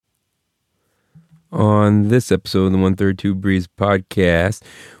On this episode of the 132 Breeze podcast,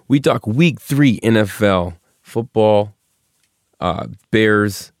 we talk Week 3 NFL football,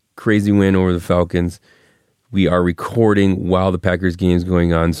 Bears, crazy win over the Falcons. We are recording while the Packers game is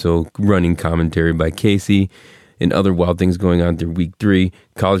going on, so running commentary by Casey and other wild things going on through Week 3.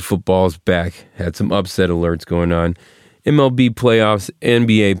 College football is back, had some upset alerts going on. MLB playoffs,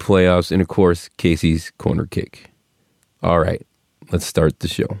 NBA playoffs, and of course, Casey's corner kick. All right, let's start the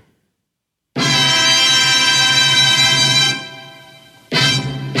show.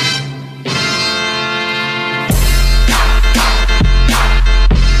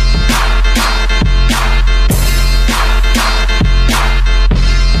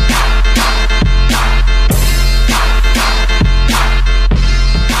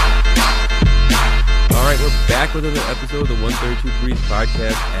 Back with another episode of the 132 Breeze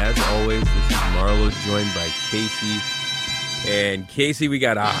podcast. As always, this is Marlo, joined by Casey. And Casey, we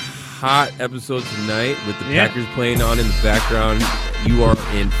got a hot episode tonight with the Packers playing on in the background. You are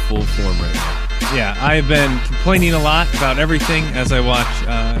in full form right now. Yeah, I've been complaining a lot about everything as I watch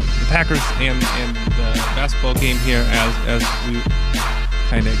the Packers and the basketball game here as we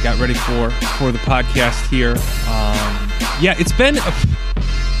kind of got ready for the podcast here. It's been a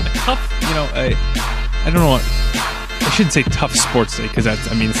tough, I don't know what, I shouldn't say tough sports day because it's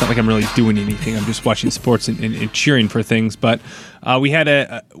not like I'm really doing anything. I'm just watching sports and cheering for things. But we had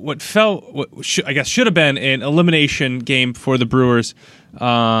should have been an elimination game for the Brewers,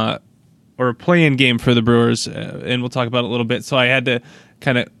 or a play-in game for the Brewers, and we'll talk about it a little bit. So I had to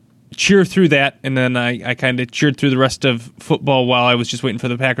kind of cheer through that, and then I kind of cheered through the rest of football while I was just waiting for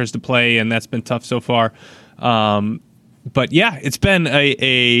the Packers to play, and that's been tough so far. But yeah, it's been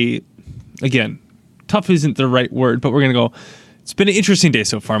again, tough isn't the right word, but we're going to go. It's been an interesting day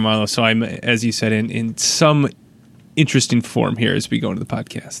so far, Marlo. So I'm, as you said, in some interesting form here as we go into the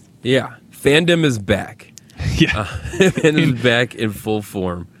podcast. Yeah. Fandom is back. Yeah. Fandom is back in full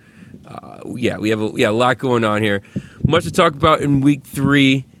form. We have a lot going on here. Much to talk about in Week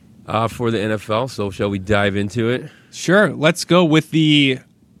 3 for the NFL. So shall we dive into it? Sure. Let's go with the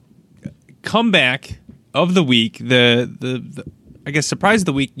comeback of the week. The I guess surprise of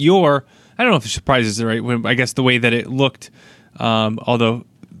the week. I don't know if surprise is the right word. I guess the way that it looked, although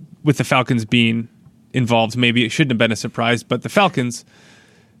with the Falcons being involved, maybe it shouldn't have been a surprise. But the Falcons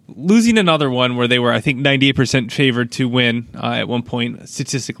losing another one where they were, I think, 98% favored to win at one point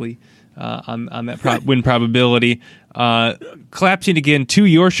statistically on that win probability. Collapsing again to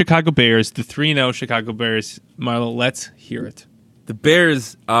your Chicago Bears, the 3-0 Chicago Bears. Marlo, let's hear it. The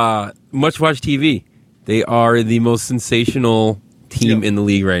Bears, much watch TV. They are the most sensational team in the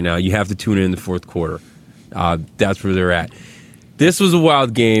league right now. You have to tune in the fourth quarter. That's where they're at. This was a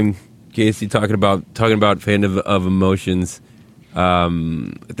wild game, Casey. Talking about fan of emotions. I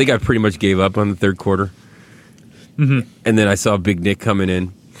think I pretty much gave up on the third quarter, and then I saw Big Nick coming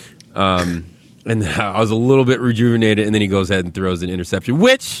in, and I was a little bit rejuvenated. And then he goes ahead and throws an interception.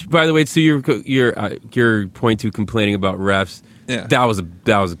 Which, by the way, to your point to complaining about refs, that was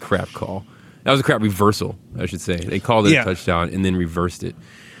a crap call. That was a crap reversal, I should say. They called it a touchdown and then reversed it.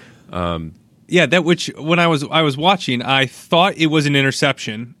 When I was watching, I thought it was an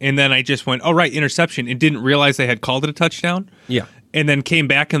interception, and then I just went, "Oh right, interception," and didn't realize they had called it a touchdown. Yeah, and then came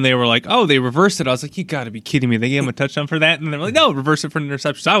back and they were like, "Oh, they reversed it." I was like, "You got to be kidding me!" They gave him a touchdown for that, and they were like, "No, reverse it for an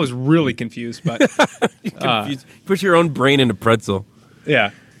interception." So I was really confused, but put your own brain in a pretzel. Yeah.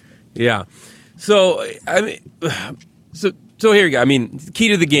 So So here you go. Key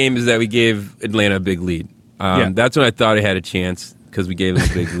to the game is that we gave Atlanta a big lead. That's when I thought I had a chance because we gave them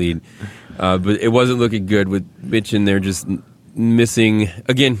a big lead. But it wasn't looking good with Mitch in there just missing,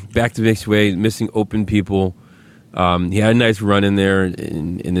 again, back to Mitch's way, missing open people. He had a nice run in there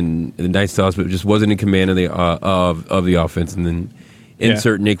and then a nice toss, but just wasn't in command of the offense. And then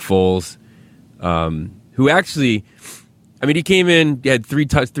insert Nick Foles, who actually, he came in, he had three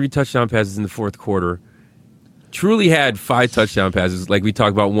touchdown passes in the fourth quarter. Truly had 5 touchdown passes, like we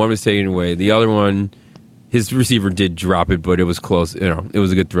talked about. One was taken away. The other one, his receiver did drop it, but it was close. It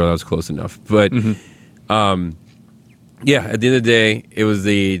was a good throw. That was close enough. But, at the end of the day, it was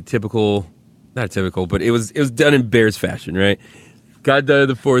the not typical, but it was done in Bears fashion, right? Got done in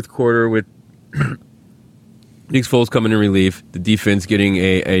the fourth quarter with Nick Foles coming in relief, the defense getting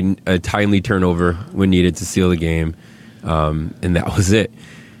a timely turnover when needed to seal the game, and that was it.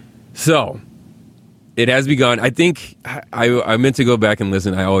 So it has begun. I think I meant to go back and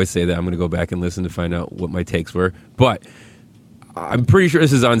listen. I always say that I'm going to go back and listen to find out what my takes were. But I'm pretty sure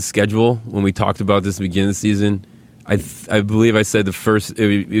this is on schedule when we talked about this at the beginning of the season. I believe I said the first.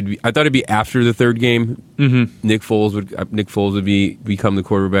 I thought it'd be after the third game. Mm-hmm. Nick Foles would become the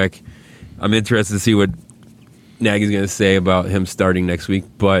quarterback. I'm interested to see what Nagy's going to say about him starting next week.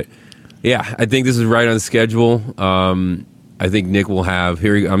 But yeah, I think this is right on schedule. I think Nick will have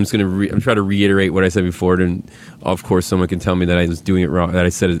I'm just going to I'm trying to reiterate what I said before, and of course someone can tell me that I was doing it wrong, that I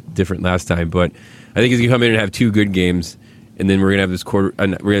said it different last time. But I think he's going to come in and have 2 good games, and then we're going to have this quarter,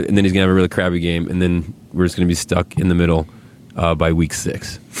 and then he's going to have a really crappy game, and then we're just going to be stuck in the middle by week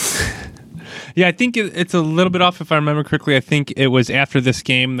 6. Yeah, I think it's a little bit off if I remember correctly. I think it was after this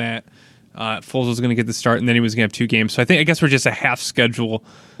game that Foles was going to get the start, and then he was going to have 2 games. So I guess we're just a half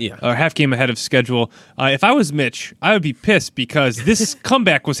game ahead of schedule. If I was Mitch, I would be pissed because this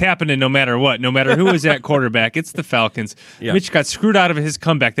comeback was happening no matter what, no matter who was at quarterback. It's the Falcons. Yeah. Mitch got screwed out of his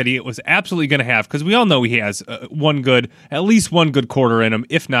comeback that he was absolutely going to have, because we all know he has at least one good quarter in him,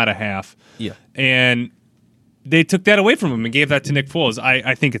 if not a half. Yeah, and they took that away from him and gave that to Nick Foles.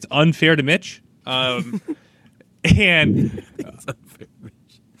 I think it's unfair to Mitch. And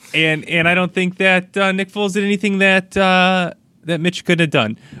I don't think that Nick Foles did anything that Mitch could have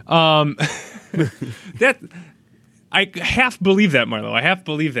done. That I half believe that, Marlo. I half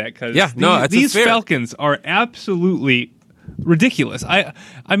believe that because these Falcons are absolutely ridiculous. I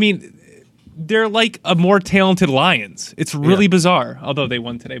mean, they're like a more talented Lions. It's really bizarre, although they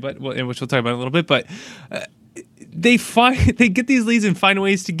won today, but which we'll talk about in a little bit. But they get these leads and find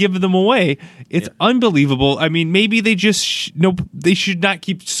ways to give them away. It's unbelievable. I mean, maybe they just they should not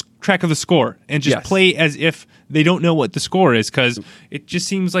keep track of the score and just play as if they don't know what the score is, because it just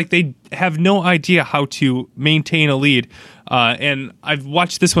seems like they have no idea how to maintain a lead. And I've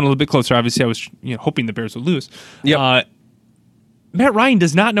watched this one a little bit closer. Obviously, I was hoping the Bears would lose. Yep. Matt Ryan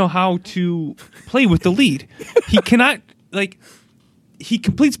does not know how to play with the lead. He cannot, he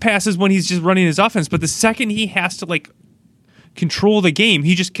completes passes when he's just running his offense, but the second he has to, control the game,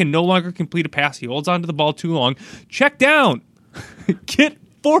 he just can no longer complete a pass. He holds onto the ball too long. Check down. Get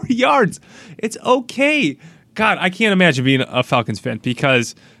 4 yards. It's okay. God, I can't imagine being a Falcons fan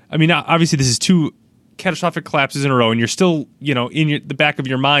because, I mean, obviously this is 2 catastrophic collapses in a row, and you're still, in the back of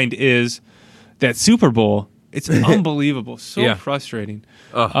your mind is that Super Bowl. It's unbelievable. So frustrating.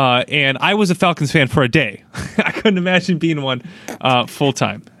 And I was a Falcons fan for a day. I couldn't imagine being one full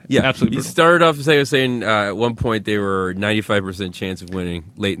time. Yeah, absolutely. You started off saying at one point they were 95% chance of winning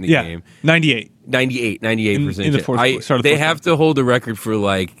late in the game. 98% in the fourth. They have to hold the record for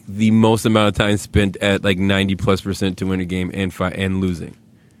the most amount of time spent at 90+% to win a game and losing.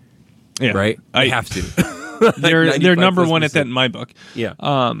 Yeah, right. I have to. They're number one at that in my book.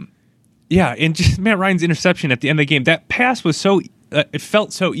 Yeah. Yeah, and just Matt Ryan's interception at the end of the game. That pass was so it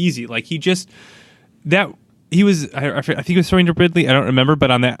felt so easy. I think he was throwing to Ridley. I don't remember, but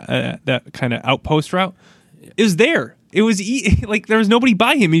on that kind of outpost route, it was there. It was there was nobody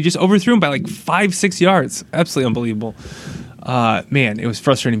by him. He just overthrew him by 5-6 yards. Absolutely unbelievable. Man, it was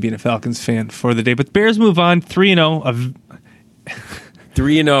frustrating being a Falcons fan for the day. But the Bears move on 3-0.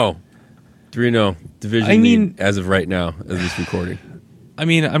 3-0 division lead as of right now, as this recording. I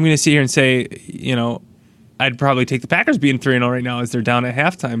mean, I'm going to sit here and say, I'd probably take the Packers being 3-0 right now as they're down at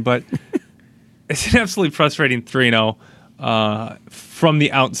halftime, but it's an absolutely frustrating 3-0 from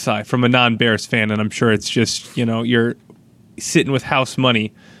the outside, from a non-Bears fan, and I'm sure it's just, you're sitting with house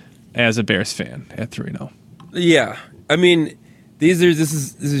money as a Bears fan at 3-0. Yeah. I mean, this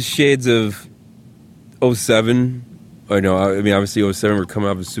is shades of 07. I know, obviously 07 we're coming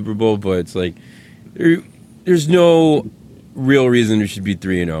off a Super Bowl, but it's there's no real reason we should be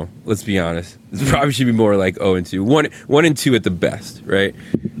 3-0. Let's be honest. It probably should be more 0-2, 1-2 at the best, right?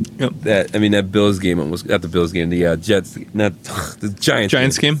 Yep. That Bills game almost not the Bills game. The Jets, not the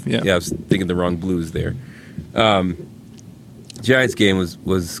Giants game. Yeah, I was thinking the wrong Blues there. Giants game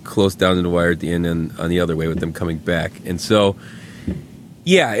was close down to the wire at the end, and on the other way with them coming back. And so,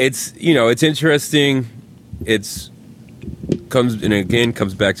 yeah, it's it's interesting. Comes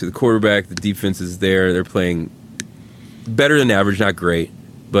back to the quarterback. The defense is there. They're playing better than average, not great,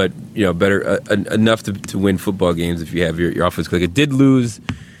 but better enough to win football games if you have your offense. It did lose.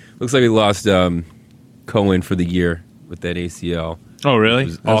 Looks like we lost Cohen for the year with that ACL. Oh, really?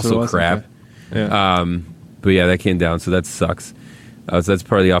 Which was also crap. Okay. Yeah. But yeah, that came down, so that sucks. So that's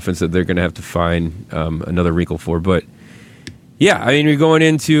part of the offense that they're going to have to find another wrinkle for. But yeah, I mean, we're going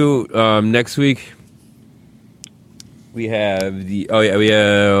into next week. We have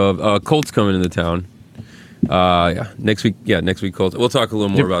Colts coming into town. Next week Colts. We'll talk a little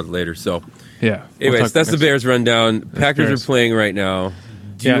more about it later. So yeah. Anyways, that's the Bears rundown. Packers are playing right now.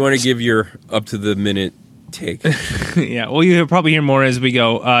 Do you want to give your up to the minute take? Yeah. Well, you'll probably hear more as we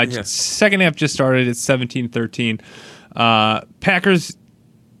go. Second half just started. It's 17-13. Packers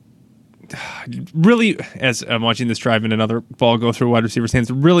really, as I'm watching this drive and another ball go through wide receiver's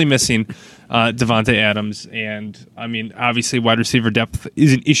hands, really missing Devontae Adams. And, I mean, obviously wide receiver depth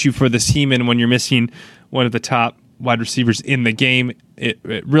is an issue for this team, and when you're missing one of the top wide receivers in the game, it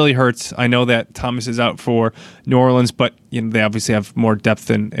really hurts. I know that Thomas is out for New Orleans, but they obviously have more depth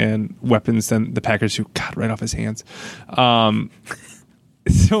and weapons than the Packers, who got right off his hands.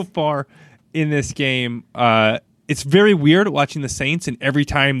 So far in this game, it's very weird watching the Saints, and every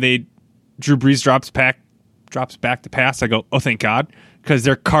time Drew Brees drops back to pass, I go, oh, thank God, because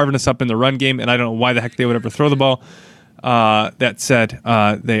they're carving us up in the run game, and I don't know why the heck they would ever throw the ball. That said,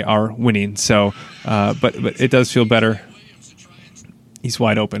 they are winning, so but it does feel better. He's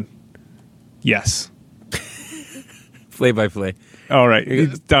wide open. Yes. Play-by-play. All right,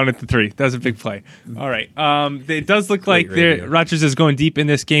 he's down at the 3. That was a big play. All right, it does look like Rodgers is going deep in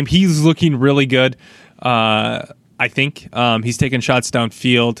this game. He's looking really good. I think he's taking shots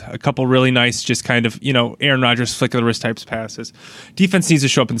downfield, a couple really nice, just kind of, Aaron Rodgers flick of the wrist types passes. Defense needs to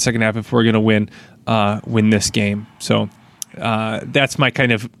show up in the second half if we're going to win this game. So that's my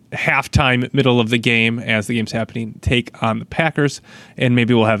kind of halftime, middle of the game as the game's happening, take on the Packers, and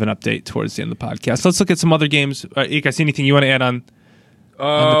maybe we'll have an update towards the end of the podcast. Let's look at some other games. You guys see anything you want to add on the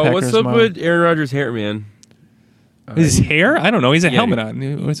Packers? What's up with Aaron Rodgers' hair, man? His hair? I don't know. He's a helmet on.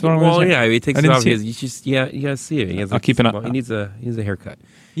 He takes it off. You gotta see it. I'll keep an eye. He needs a haircut.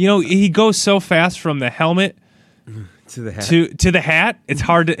 He goes so fast from the helmet to the hat. To the hat. It's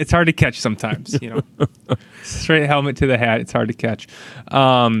hard to catch sometimes. Straight helmet to the hat. It's hard to catch.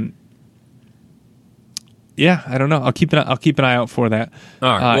 I don't know. I'll keep an eye out for that.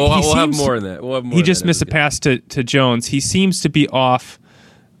 All right. We'll have more on that. He just missed a pass to Jones. He seems to be off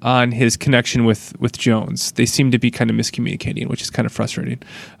on his connection with Jones. They seem to be kind of miscommunicating, which is kind of frustrating.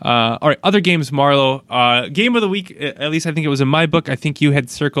 All right, other games, Marlo. Game of the week, at least I think it was in my book. I think you had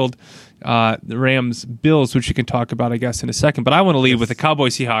circled the Rams-Bills, which you can talk about, I guess, in a second. But I want to lead with the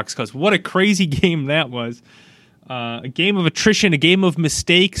Cowboys-Seahawks, because what a crazy game that was. A game of attrition, a game of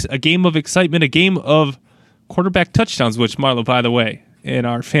mistakes, a game of excitement, a game of quarterback touchdowns, which, Marlo, by the way, in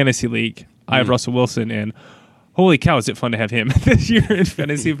our fantasy league, I have Russell Wilson, and holy cow, is it fun to have him this year in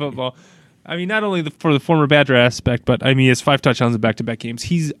fantasy football. I mean, not only for the former Badger aspect, but I mean, he has 5 touchdowns in back-to-back games.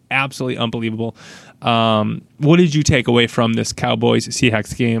 He's absolutely unbelievable. What did you take away from this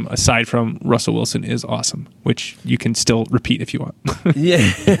Cowboys-Seahawks game, aside from Russell Wilson is awesome, which you can still repeat if you want?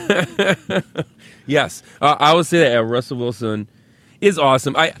 Yeah. Yes. I would say that Russell Wilson is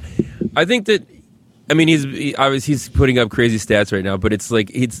awesome. I think that, I mean, he's putting up crazy stats right now, but it's like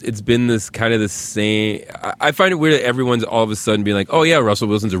it's been this kind of the same. I find it weird that everyone's all of a sudden being like, "Oh yeah, Russell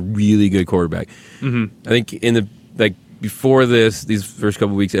Wilson's a really good quarterback." Mm-hmm. I think before these first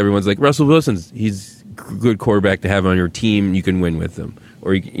couple of weeks, everyone's like, "Russell he's a good quarterback to have on your team. You can win with him,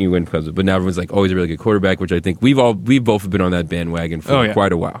 or you win because of it." But now everyone's like, "Oh, he's a really good quarterback," which I think we've both been on that bandwagon for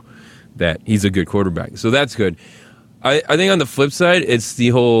quite a while. That he's a good quarterback, so that's good. I think on the flip side, it's the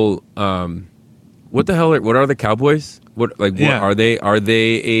whole. What the hell? What are the Cowboys? What are they? Are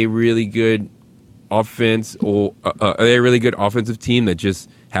they a really good offense, or are they a really good offensive team that just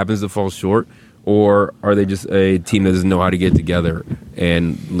happens to fall short, or are they just a team that doesn't know how to get together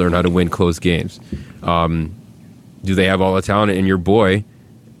and learn how to win close games? Do they have all the talent? And your boy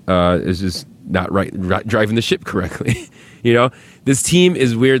is just not driving the ship correctly. This team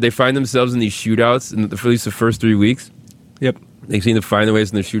is weird. They find themselves in these shootouts in at least the first 3 weeks. Yep. They seem to find their ways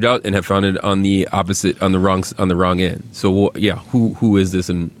in the shootout and have found it on the opposite, on the wrong end. So who is this,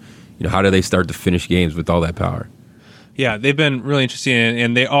 and how do they start to finish games with all that power? Yeah, they've been really interesting,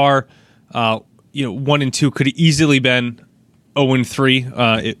 and they are 1-2 could have easily been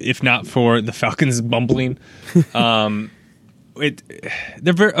 0-3 if not for the Falcons bumbling. They're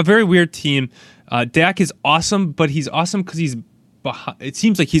a very weird team. Dak is awesome, but he's awesome because he's behind. It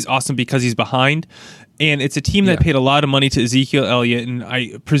seems like he's awesome because he's behind. And it's a team that paid a lot of money to Ezekiel Elliott, and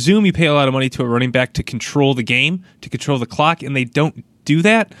I presume you pay a lot of money to a running back to control the game, to control the clock, and they don't do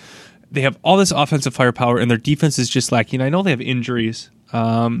that. They have all this offensive firepower, and their defense is just lacking. I know they have injuries.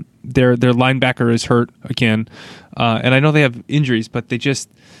 Their linebacker is hurt again, and I know they have injuries, but they just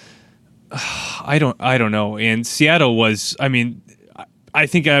I don't know. And Seattle was, I mean, I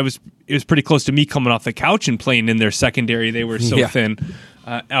think it was pretty close to me coming off the couch and playing in their secondary. They were so thin.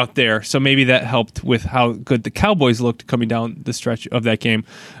 Out there, so maybe that helped with how good the Cowboys looked coming down the stretch of that game.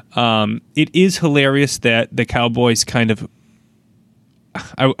 It is hilarious that the Cowboys kind of,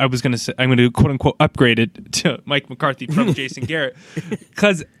 I was going to say, I'm going to quote unquote upgrade it to Mike McCarthy from Jason Garrett,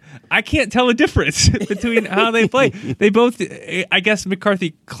 because I can't tell a difference between how they play. They both, I guess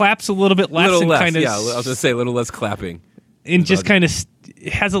McCarthy claps a little bit less. I was kind of, going to say a little less clapping. and just kind of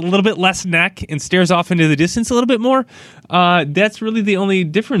has a little bit less neck and stares off into the distance a little bit more. That's really the only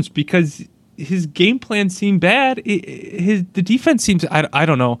difference, because his game plan seemed bad. The defense seems, I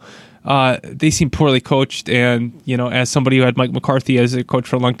don't know. They seem poorly coached, and as somebody who had Mike McCarthy as a coach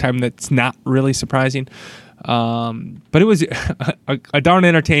for a long time, that's not really surprising. But it was a darn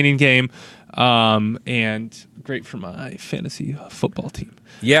entertaining game, and great for my fantasy football team.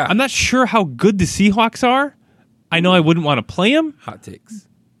 Yeah, I'm not sure how good the Seahawks are. I know I wouldn't want to play them. Hot takes,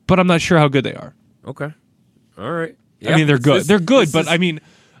 but I'm not sure how good they are. Okay, all right. Yeah, I mean, they're good. They're good, but I mean,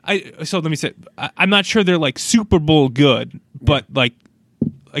 so let me say, I'm not sure they're like Super Bowl good, but like,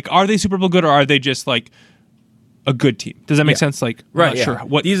 are they Super Bowl good, or are they just like a good team? Does that make sense? Like, right? I'm not sure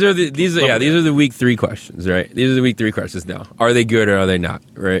what these are the week 3 questions, right? These are the week 3 questions now. Are they good or are they not?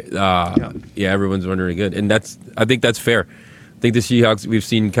 Right? Everyone's wondering good, and I think that's fair. I think the Seahawks, we've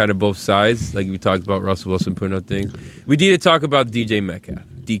seen kind of both sides. Like we talked about Russell Wilson putting out things. We need to talk about DK Metcalf.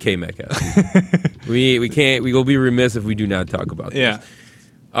 We will be remiss if we do not talk about this.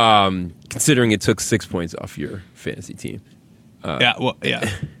 Considering it took 6 points off your fantasy team.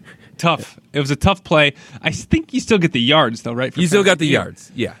 Tough. It was a tough play. I think you still get the yards though, right? You still got the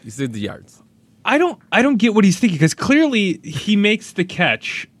yards. Yeah, you still get the yards. I don't get what he's thinking, because clearly he makes the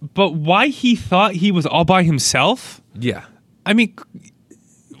catch, but why he thought he was all by himself? Yeah. I mean,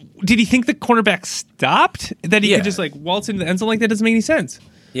 did he think the cornerback stopped? That he could just like waltz into the end zone like that? Doesn't make any sense.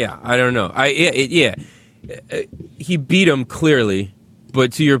 Yeah, I don't know. He beat him clearly,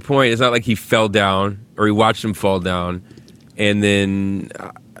 but to your point, it's not like he fell down or he watched him fall down, and then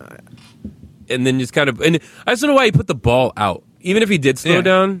just kind of. And I just don't know why he put the ball out. Even if he did slow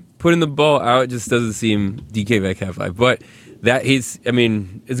down, putting the ball out just doesn't seem DK Metcalf-like. But it's a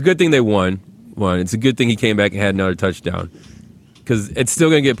good thing they won. It's a good thing he came back and had another touchdown, because it's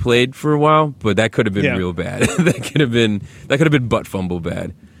still going to get played for a while, but that could have been real bad. that could have been butt fumble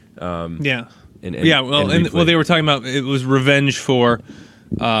bad. Well, they were talking about it was revenge for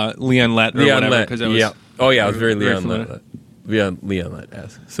Leon Lett or whatever. Because it was very Leon Lett. Leon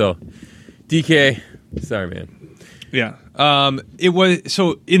Lett-esque. So DK, sorry man. Yeah. It was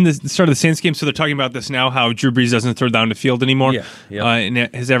so in the start of the Saints game. So they're talking about this now, how Drew Brees doesn't throw down the field anymore. In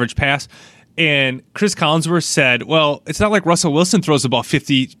his average pass. And Chris Collinsworth said, well, it's not like Russell Wilson throws the ball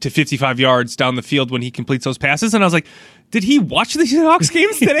 50 to 55 yards down the field when he completes those passes. And I was like, did he watch the Seahawks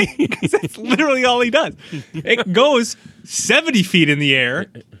games today? Because that's literally all he does. It goes 70 feet in the air,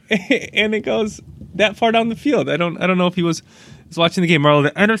 and it goes that far down the field. I don't know if he was watching the game. Marlo,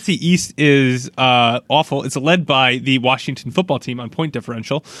 the NFC East is awful. It's led by the Washington football team on point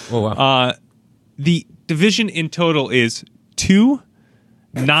differential. Oh, wow. The division in total is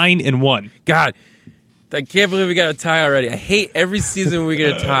 2-9-1. God, I can't believe we got a tie already. I hate every season when we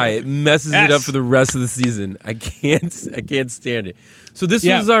get a tie. It messes it up for the rest of the season. I can't stand it. So this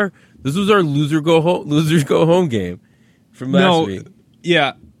was our losers go home game from last week.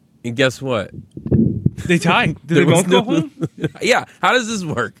 Yeah. And guess what? They tied. Did they both go home? Yeah. How does this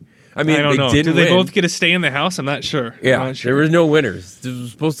work? I mean, I don't know. Did they both get to stay in the house? I'm not sure. Yeah. There were no winners. There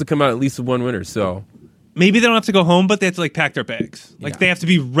was supposed to come out at least one winner. So maybe they don't have to go home, but they have to pack their bags. They have to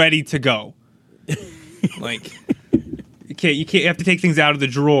be ready to go. You have to take things out of the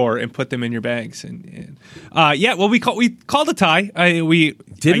drawer and put them in your bags. Well, we called a tie.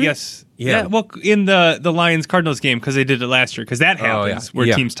 Guess. Yeah. Well, in the Lions Cardinals game, because they did it last year, because that happens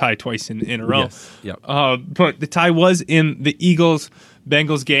where teams tie twice in a row. Yes. Yep. But the tie was in the Eagles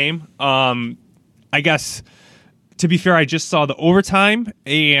Bengals game. I guess, to be fair, I just saw the overtime,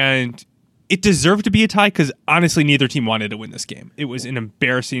 and it deserved to be a tie because honestly, neither team wanted to win this game. It was an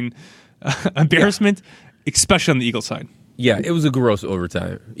embarrassment, especially on the Eagles side. Yeah, it was a gross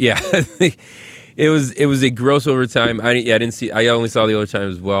overtime. Yeah, it was a gross overtime. I didn't see. I only saw the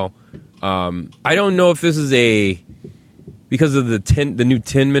overtime as well. I don't know if this is because of the new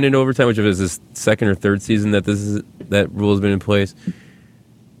 10-minute overtime, which is this second or third season that that rule has been in place.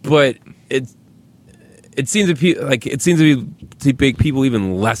 But it seems to make people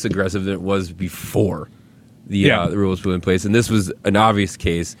even less aggressive than it was before the rule was put in place. And this was an obvious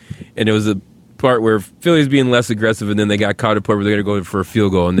case, and it was a part where Philly was being less aggressive, and then they got caught at a point where they're going to go for a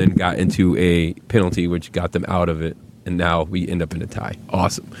field goal, and then got into a penalty, which got them out of it. And now we end up in a tie.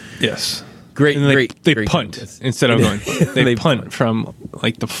 Awesome. Yes. Great. They punt instead of going. They punt from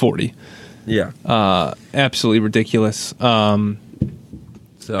the 40. Yeah. Absolutely ridiculous. And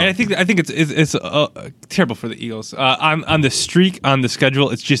I think it's terrible for the Eagles. On the streak on the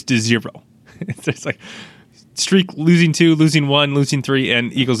schedule, it's just a 0. It's just streak losing 2, losing 1, losing 3,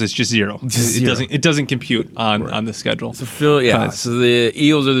 and Eagles is just 0. It doesn't compute on the schedule. So so the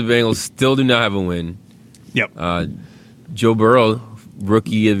Eagles or the Bengals still do not have a win. Yep. Joe Burrow,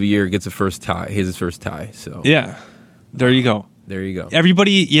 rookie of the year, gets a first tie. He has his first tie. So Yeah. There you go. there you go.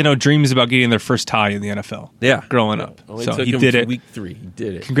 Everybody, dreams about getting their first tie in the NFL. Yeah, Growing up. Only So took he him did to it. Week 3. He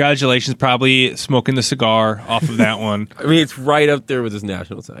did it. Congratulations. Probably smoking the cigar off of that one. I mean, it's right up there with his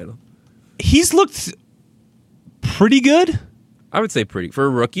national title. He's looked pretty good. I would say pretty for a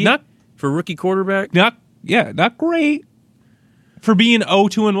rookie. Not for a rookie quarterback. not great for being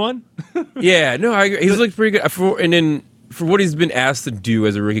 0-2-1. Yeah, no, I agree. He's looked pretty good. For what he's been asked to do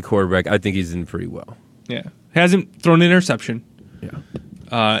as a rookie quarterback, I think he's in pretty well. Yeah. Hasn't thrown an interception. Yeah.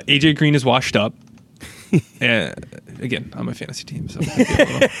 AJ Green is washed up. Again, on my fantasy team, so I get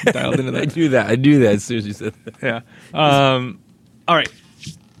a little dialed into that. I knew that as soon as you said that. Yeah. All right.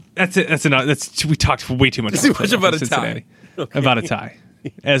 That's it. That's enough. We talked way too much. Too much about a Cincinnati. tie. Okay. About a tie.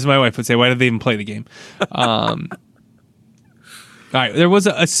 As my wife would say, why did they even play the game? All right. There was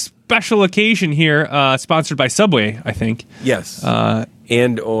a special occasion here, sponsored by Subway, I think. Yes.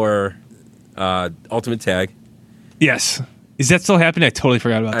 Or Ultimate Tag. Yes. Is that still happening? I totally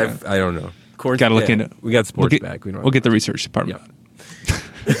forgot about that. I don't know. Got to look into it. We got sports back. We'll get the research department.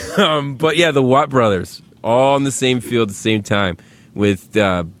 Yeah. But yeah, the Watt brothers all on the same field at the same time with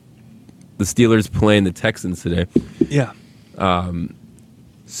the Steelers playing the Texans today. Yeah.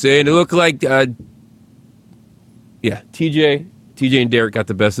 Saying it looked like TJ and Derek got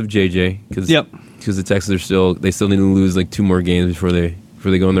the best of JJ because the Texans they still need to lose like 2 more games before they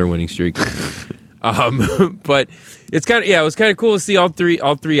go on their winning streak. But it was kind of cool to see all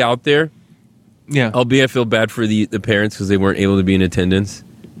three out there. Yeah. Albeit I feel bad for the parents because they weren't able to be in attendance.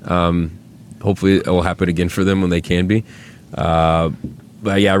 Hopefully it will happen again for them when they can be. But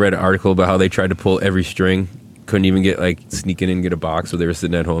yeah, I read an article about how they tried to pull every string. Couldn't even get sneaking in and get a box, so they were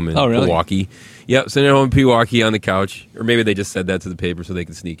sitting at home in Milwaukee. Yep, sitting at home in Pewaukee on the couch. Or maybe they just said that to the paper so they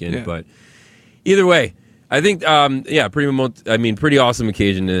could sneak in. Yeah. But either way, I think pretty awesome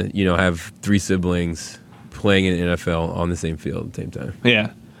occasion to have 3 siblings playing in the NFL on the same field at the same time.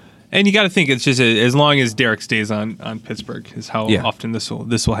 Yeah. And you got to think it's just as long as Derek stays on Pittsburgh is how often this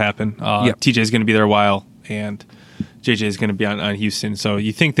will happen. TJ is going to be there a while, and JJ is going to be on Houston. So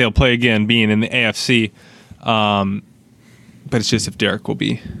you think they'll play again, being in the AFC, but it's just if Derek will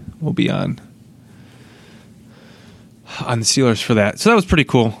be on the Steelers for that. So that was pretty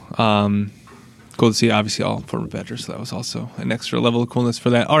cool. Cool to see, obviously, all former veterans. So that was also an extra level of coolness for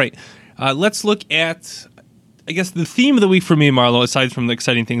that. All right, let's look at, I guess, the theme of the week for me, Marlo, aside from the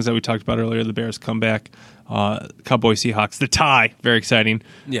exciting things that we talked about earlier, the Bears comeback, Cowboys, Seahawks, the tie, very exciting.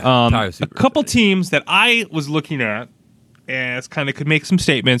 Yeah, tie was super a couple exciting. teams that I was looking at as kind of could make some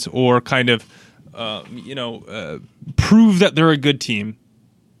statements or kind of, prove that they're a good team.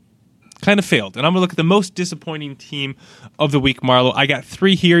 Kind of failed. And I'm going to look at the most disappointing team of the week, Marlo. I got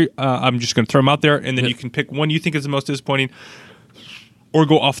 3 here. I'm just going to throw them out there, and then you can pick one you think is the most disappointing or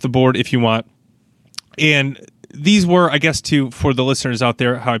go off the board if you want. And these were, I guess, for the listeners out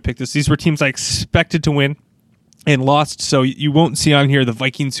there, how I picked this. These were teams I expected to win and lost. So you won't see on here the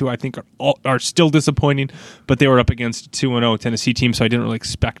Vikings, who I think are still disappointing, but they were up against a 2-0 Tennessee team, so I didn't really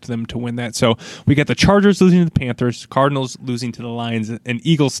expect them to win that. So we got the Chargers losing to the Panthers, Cardinals losing to the Lions, and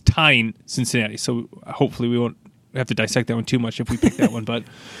Eagles tying Cincinnati. So hopefully we won't have to dissect that one too much if we pick that one. But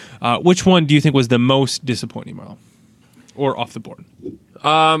which one do you think was the most disappointing, Marl? Or off the board?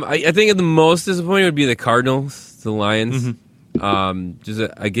 I think the most disappointing would be the Cardinals, the Lions.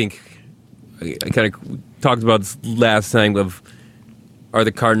 Mm-hmm. I think I kind of talked about this last time of, are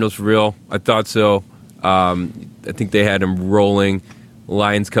the Cardinals real? I thought so. I think they had them rolling.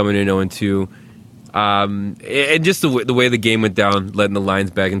 Lions coming in 0-2. And just the way the game went down, letting the Lions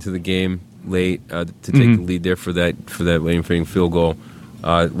back into the game late to take the lead there for that waiting field goal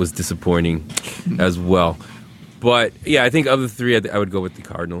was disappointing as well. But yeah, I think of the 3, I would go with the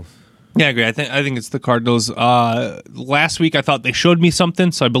Cardinals. Yeah, I agree. I think it's the Cardinals. Last week, I thought they showed me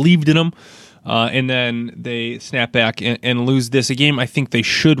something, so I believed in them. And then they snap back and lose this. A game I think they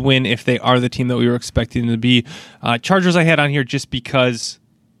should win if they are the team that we were expecting them to be. Chargers I had on here just because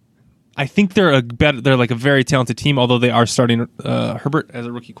I think they're like a very talented team, although they are starting Herbert as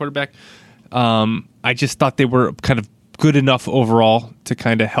a rookie quarterback. I just thought they were kind of good enough overall to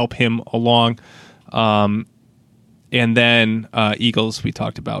kind of help him along. And then Eagles we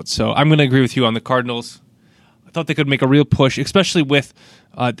talked about. So I'm going to agree with you on the Cardinals. I thought they could make a real push, especially with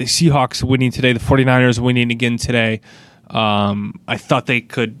the Seahawks winning today, the 49ers winning again today. I thought they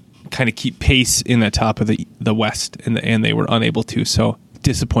could kind of keep pace in the top of the West, and they were unable to. So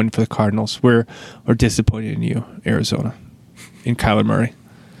disappointed for the Cardinals. We're disappointed in you, Arizona, in Kyler Murray.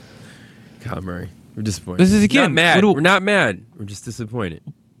 Kyler Murray. We're disappointed. This is again not mad. We're not mad. We're just disappointed.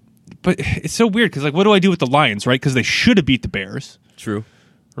 but it's so weird because, like, what do I do with the Lions, right? Because they should have beat the Bears. True.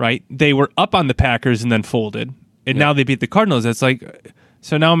 Right? They were up on the Packers and then folded, and now they beat the Cardinals. It's like,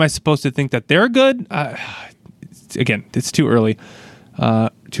 so now am I supposed to think that they're good? Again, it's too early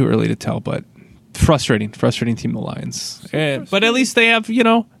to tell, but frustrating team, the Lions. But at least they have,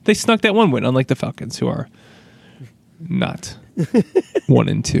 they snuck that one win, unlike the Falcons, who are not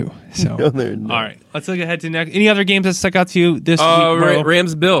 1-2. So, No, they're not. all right, let's look ahead to next. Any other games that stuck out to you this week? Merle?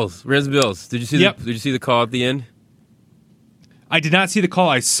 Rams Bills. Did you see? Yep. Did you see the call at the end? I did not see the call.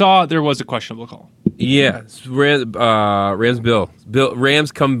 I saw there was a questionable call. Yeah, Rams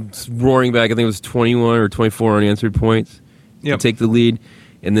Rams come roaring back. I think it was 21 or 24 unanswered points. Yep. To take the lead,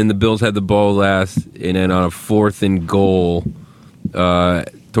 and then the Bills had the ball last, and then on a 4th and goal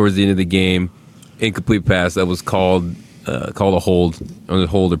towards the end of the game, incomplete pass that was called a hold, on the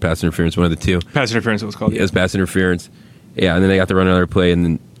hold or pass interference, one of the two. Pass interference, it was called. Yeah, it was pass interference. Yeah, and then they got to run another play, and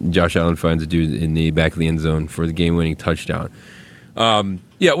then Josh Allen finds a dude in the back of the end zone for the game-winning touchdown.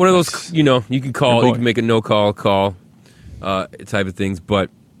 Yeah, one of those, you can call, you can make a no-call type of things. But,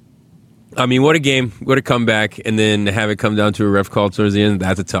 I mean, what a game, what a comeback, and then have it come down to a ref call towards the end,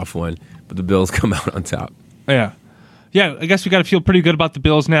 that's a tough one. But the Bills come out on top. Yeah. Yeah, I guess we got to feel pretty good about the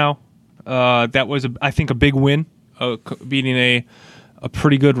Bills now. That was, I think, a big win, beating a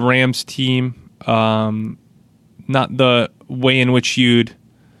pretty good Rams team. Not the way in which you'd,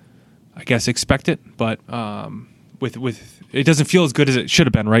 I guess, expect it, but with it doesn't feel as good as it should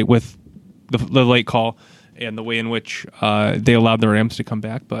have been, right? With the late call and the way in which they allowed the Rams to come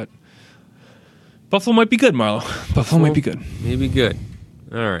back, but Buffalo might be good, Marlo. Buffalo might be good. Maybe good.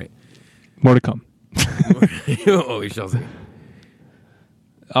 All right. More to come. Oh, we shall see.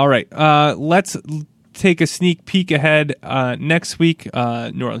 All right. Let's take a sneak peek ahead. Next week,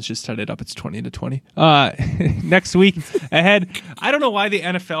 New Orleans just tied it up. It's 20-20. Next week ahead, I don't know why the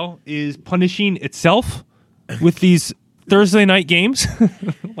NFL is punishing itself with these Thursday night games.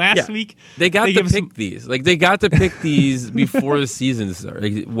 Last week, they got to pick these. Like, they got to pick these before the season started.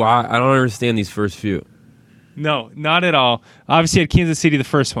 Like, why? I don't understand these first few. No, not at all. Obviously, you had Kansas City the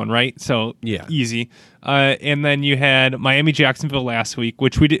first one, right? So yeah, easy. And then you had Miami Jacksonville last week,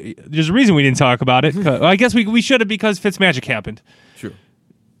 which there's a reason we didn't talk about it. I guess we should have, because Fitzmagic happened. True.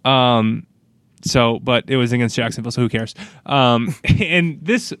 So, but it was against Jacksonville, so who cares? And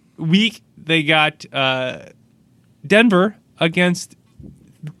this week they got Denver against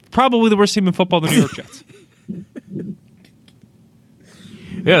probably the worst team in football, the New York Jets.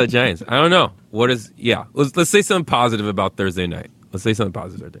 Yeah, the Giants. I don't know. Let's say something positive about Thursday night. Let's say something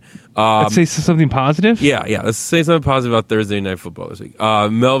positive right there. Let's say something positive? Yeah. Let's say something positive about Thursday night football this week.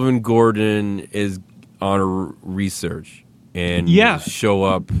 Melvin Gordon is on a research and will show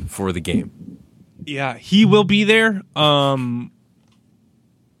up for the game. Yeah, he will be there. I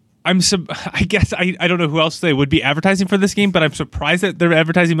guess I don't know who else they would be advertising for this game, but I'm surprised that they're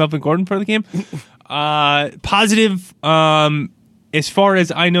advertising Melvin Gordon for the game. Positive. As far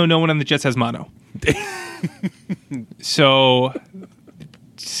as I know, no one on the Jets has mono. So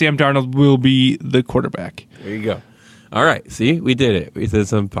Sam Darnold will be the quarterback. There you go. All right. See, we did it. We said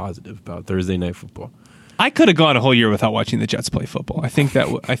something positive about Thursday night football. I could have gone a whole year without watching the Jets play football. I think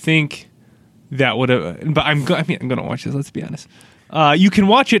that would have. But I'm going to watch this. Let's be honest. You can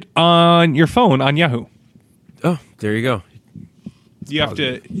watch it on your phone on Yahoo. Oh, there you go. You have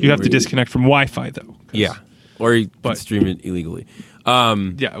to disconnect from Wi-Fi though. Yeah. Or you can stream it illegally. Well,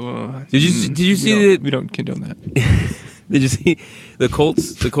 did you see we don't condone that. Did you see the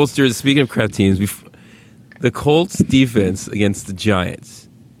Colts? The Colts. Speaking of crap teams, the Colts defense against the Giants,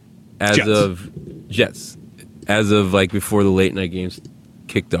 as of like before the late night games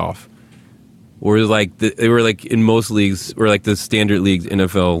kicked off, were like they were like in most leagues, or like the standard leagues,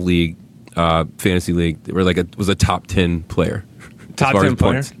 NFL league, fantasy league, they were like was a top 10 player. Top 10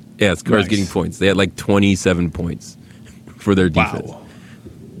 player. Points. Yeah, as far as getting points, they had like 27 points for their defense. Wow.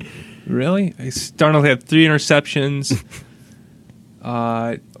 Really? Darnold had 3 interceptions.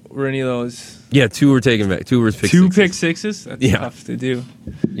 Were any of those? Yeah, 2 were taken back. 2 were pick 2 sixes. pick sixes? That's tough to do.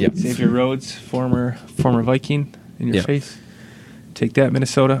 Yeah. Xavier Rhodes, former Viking, in your face. Take that,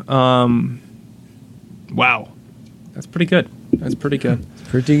 Minnesota. Wow. That's pretty good. It's pretty good.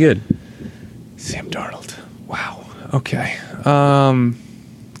 Sam Darnold. Wow. Okay.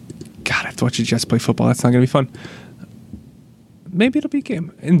 God, I have to watch the Jets play football. That's not going to be fun. Maybe it'll be a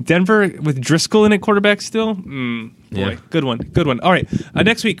game. In Denver with Driscoll in at quarterback still? Boy, good one. All right.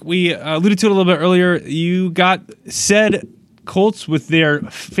 Next week, we alluded to it a little bit earlier. You got said Colts with their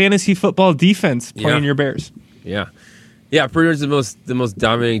fantasy football defense playing your Bears. Yeah. Yeah, pretty much the most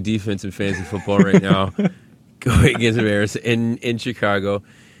dominating defense in fantasy football right now, going against the Bears in Chicago.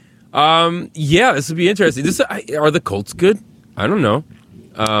 Yeah, this would be interesting. Are the Colts good? I don't know.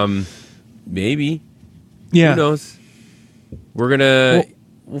 Maybe. Yeah. Who knows?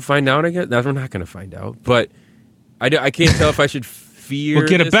 We'll find out, I guess. No, we're not going to find out. But I can't tell if I should fear We'll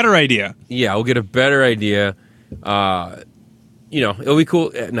get this. a better idea. Yeah, we'll get a better idea. It'll be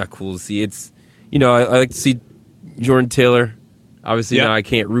cool. Not cool to see. It's, I like to see Jordan Taylor. Obviously, now I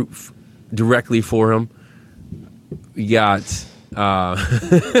can't root directly for him. We got...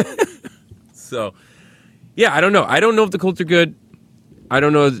 So, yeah, I don't know. I don't know if the Colts are good. I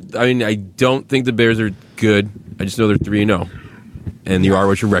don't know. I mean, I don't think the Bears are good. I just know they're 3-0. And you are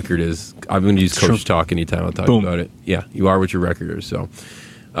what your record is. I'm going to use coach talk anytime I'll talk about it. Yeah, you are what your record is. So,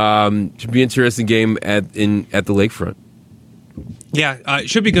 should be an interesting game at the lakefront. Yeah, it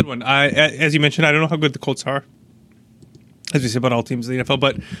should be a good one. As you mentioned, I don't know how good the Colts are, as we say about all teams in the NFL,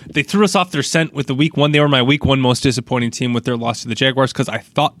 but they threw us off their scent with the week one. They were my week one most disappointing team with their loss to the Jaguars because I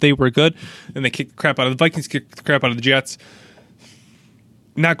thought they were good, and they kicked the crap out of the Vikings, kicked the crap out of the Jets.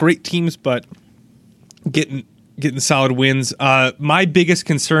 Not great teams, but getting solid wins. My biggest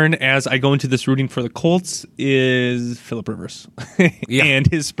concern as I go into this rooting for the Colts is Phillip Rivers and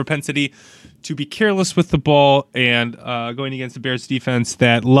his propensity to be careless with the ball and going against the Bears defense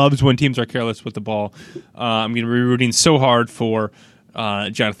that loves when teams are careless with the ball. I'm going to be rooting so hard for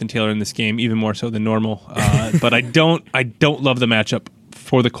Jonathan Taylor in this game, even more so than normal. But I don't love the matchup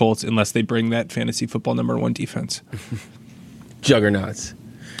for the Colts unless they bring that fantasy football number one defense. Juggernauts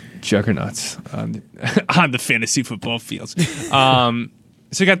on the fantasy football fields.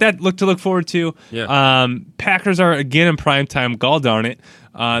 So you got that to look forward to. Yeah. Packers are again in prime time. Gall darn it.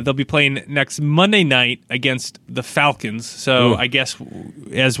 They'll be playing next Monday night against the Falcons. So I guess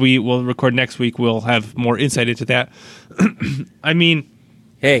as we will record next week, we'll have more insight into that. I mean,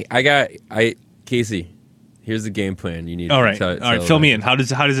 hey, Casey. Here's the game plan. You need. All right. Fill me in. How does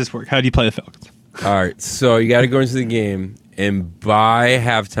this work? How do you play the Falcons? All right. So you got to go into the game, and by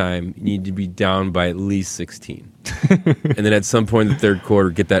halftime, you need to be down by at least 16. And then at some point in the third quarter,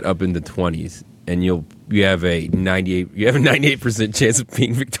 get that up in the 20s, and you have a 98% chance of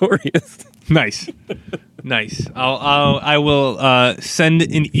being victorious. Nice. I will send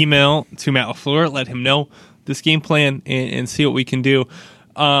an email to Matt LaFleur, let him know this game plan, and see what we can do.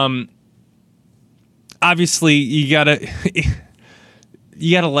 Obviously, you gotta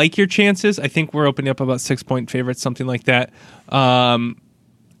like your chances. I think we're opening up about 6-point favorites, something like that.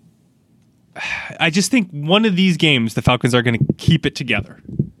 I just think one of these games, the Falcons are going to keep it together.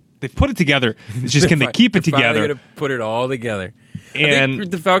 They've put it together. It's just, can they keep it together? They're going to put it all together. And I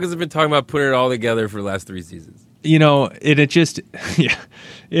think the Falcons have been talking about putting it all together for the last 3 seasons. And it's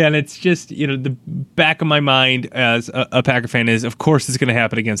just, the back of my mind as a Packer fan is, of course, it's going to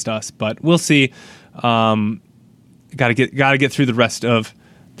happen against us, but we'll see. Got to get through the rest of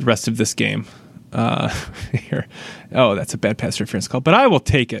this game. Here, that's a bad pass interference call, but I will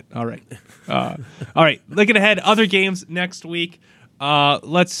take it. All right. Looking ahead, other games next week. I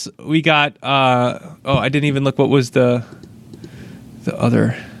didn't even look. What was the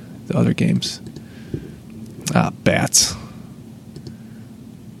other games? Bats.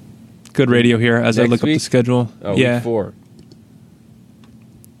 Good radio here as I look up the schedule. Week 4.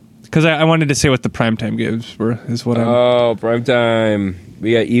 Because I wanted to say what the primetime games were. Is what primetime.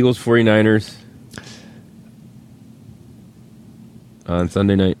 We got Eagles 49ers on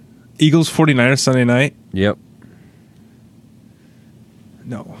Sunday night. Eagles 49ers Sunday night? Yep.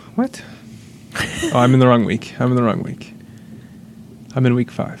 No. What? I'm in the wrong week. I'm in week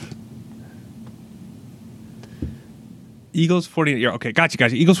 5. Eagles 49ers. Okay,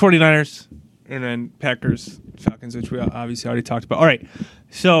 gotcha. Eagles 49ers, and then Packers Falcons, which we obviously already talked about. All right.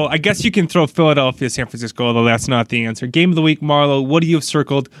 So I guess you can throw Philadelphia, San Francisco, although that's not the answer. Game of the week, Marlo, what do you have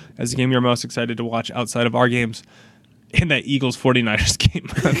circled as the game you're most excited to watch outside of our games in that Eagles 49ers game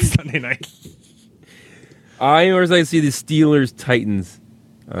on Sunday night? I always like to see the Steelers Titans.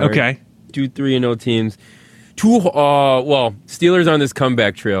 Okay. 2 3-0 teams. Steelers on this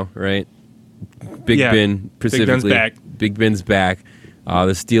comeback trail, right? Big Ben specifically. Big Ben's back.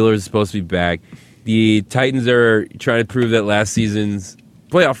 The Steelers are supposed to be back. The Titans are trying to prove that last season's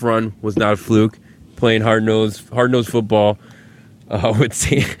playoff run was not a fluke, playing hard-nosed football with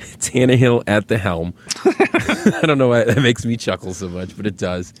Tannehill at the helm. I don't know why that makes me chuckle so much, but it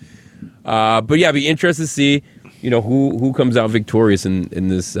does. But yeah, be interested to see, who comes out victorious in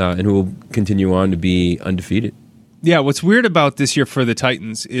this, and who will continue on to be undefeated. Yeah, what's weird about this year for the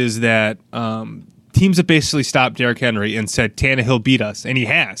Titans is that teams have basically stopped Derrick Henry and said Tannehill beat us, and he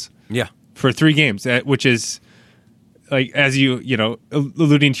has. Yeah. For 3 games, which is, like, as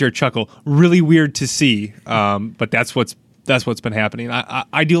alluding to your chuckle, really weird to see. But that's what's That's what's been happening.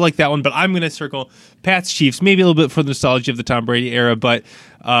 I do like that one, but I'm going to circle Pats Chiefs, maybe a little bit for the nostalgia of the Tom Brady era, but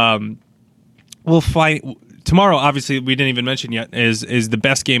we'll find tomorrow. Obviously, we didn't even mention yet is the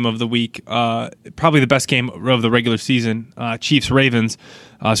best game of the week, probably the best game of the regular season. Chiefs Ravens.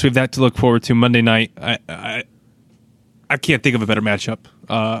 So we have that to look forward to Monday night. I can't think of a better matchup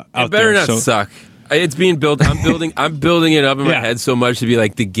out there. It better not suck. It's being built. I'm building it up in my head so much to be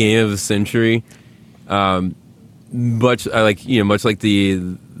like the game of the century. Much like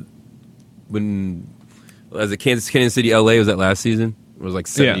the when as a Kansas City LA was that last season. It was like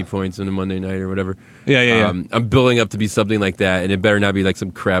 70 points on a Monday night or whatever. Yeah. I'm building up to be something like that, and it better not be like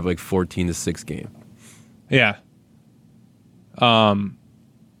some crap like 14-6 game. Yeah.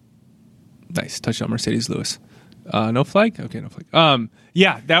 Nice touchdown, Mercedes Lewis. No flag? Okay, no flag.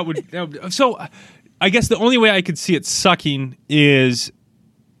 Yeah, that would. So, I guess the only way I could see it sucking is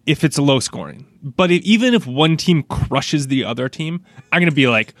if it's low scoring. But even if one team crushes the other team, I'm going to be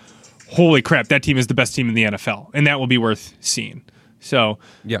like, holy crap, that team is the best team in the NFL, and that will be worth seeing. So,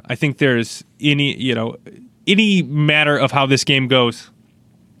 yeah, I think there's any matter of how this game goes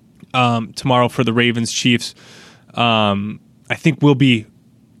tomorrow for the Ravens Chiefs, I think will be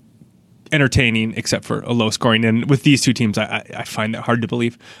entertaining, except for a low scoring. And with these two teams, I find that hard to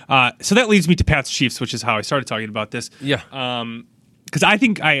believe. So that leads me to Pats Chiefs, which is how I started talking about this. Yeah. Because I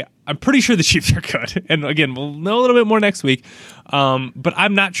think I'm pretty sure the Chiefs are good. And again, we'll know a little bit more next week. But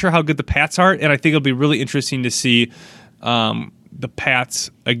I'm not sure how good the Pats are. And I think it'll be really interesting to see the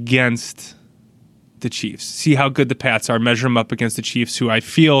Pats against the Chiefs. See how good the Pats are. Measure them up against the Chiefs, who I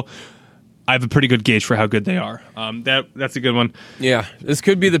feel I have a pretty good gauge for how good they are. That's a good one. Yeah, this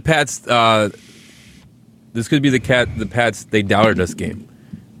could be the Pats. This could be the Pats. They doubted us game,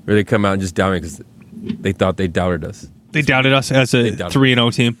 where they come out and just doubt it because they thought they doubted us. They doubted us as a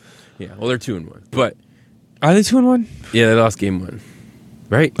 3-0 team. Yeah, well, they're 2-1, but are they 2-1? Yeah, they lost game 1,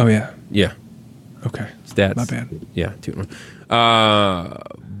 right? Oh yeah, yeah. Okay, stats. Not bad. Yeah, 2-1.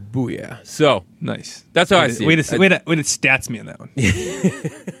 Booyah. So nice. That's how I see it. Way to stats me on that one.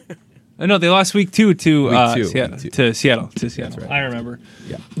 I know they lost week 2 to Seattle. Right. I remember.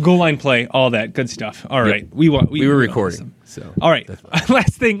 Yeah. Goal line play, all that good stuff. All right, we were recording. So all right.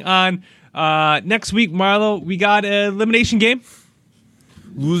 Last thing on next week, Marlo, we got an elimination game.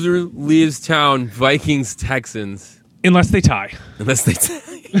 Loser leaves town. Vikings Texans. Unless they tie.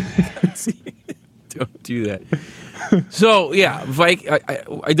 Don't do that. So yeah,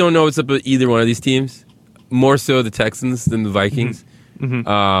 I don't know what's up with either one of these teams. More so the Texans than the Vikings.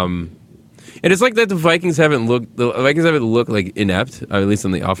 Mm-hmm. And it's like that the Vikings haven't looked like inept, at least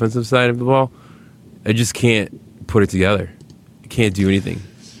on the offensive side of the ball. I just can't put it together. I can't do anything.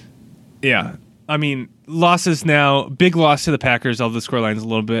 Yeah. I mean, losses now, big loss to the Packers, although the scoreline's a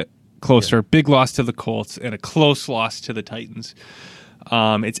little bit closer. Yeah. Big loss to the Colts and a close loss to the Titans.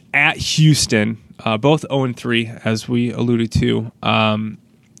 It's at Houston, both 0-3, as we alluded to.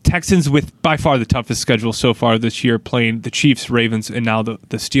 Texans with by far the toughest schedule so far this year, playing the Chiefs, Ravens, and now the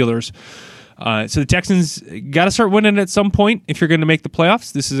Steelers. So the Texans got to start winning at some point if you're going to make the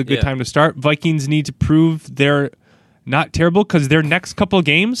playoffs. This is a good time to start. Vikings need to prove they're not terrible because their next couple of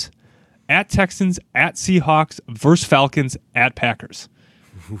games, at Texans, at Seahawks, versus Falcons, at Packers.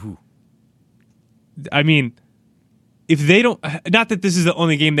 I mean, if they don't, not that this is the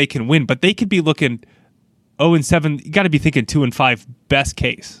only game they can win, but they could be looking 0-7. You got to be thinking 2-5, best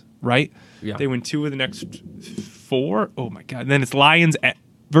case, right? Yeah. They win 2 of the next 4. Oh my god! And then it's Lions at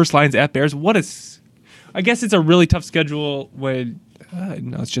Bears. I guess it's a really tough schedule. When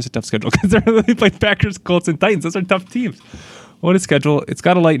no, it's just a tough schedule because they play Packers, Colts, and Titans. Those are tough teams. What a schedule! It's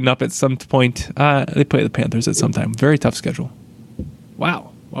got to lighten up at some point. They play the Panthers at some time. Very tough schedule.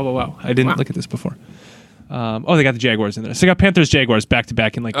 Wow. I didn't look at this before. They got the Jaguars in there. So they got Panthers, Jaguars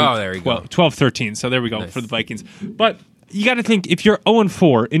back-to-back in like 12-13. So there we go for the Vikings. But you got to think, if you're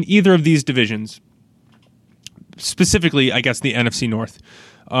 0-4 in either of these divisions, specifically, I guess, the NFC North,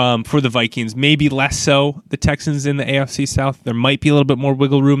 for the Vikings, maybe less so the Texans in the AFC South. There might be a little bit more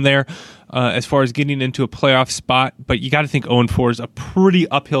wiggle room there as far as getting into a playoff spot. But you got to think 0-4 is a pretty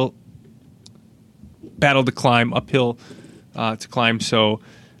uphill battle to climb, So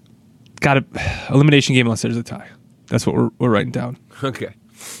got a elimination game unless there's a tie. That's what we're writing down. Okay.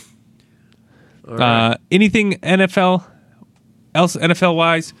 All right. Anything NFL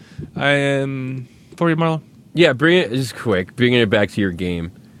wise? For you, Marlon? Yeah, bringing it back to your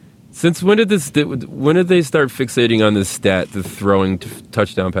game. Since when did they start fixating on this stat, the throwing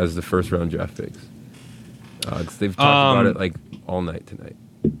touchdown passes to first round draft picks? Because they've talked about it like all night tonight.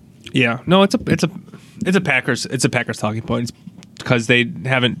 Yeah, no, it's a Packers talking point because they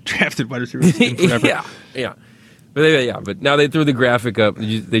haven't drafted wide receivers in forever. Yeah. But now they threw the graphic up.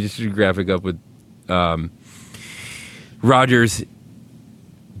 They just threw the graphic up with Rodgers,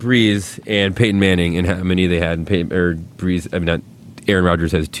 Breeze, and Peyton Manning, and how many they had. And Aaron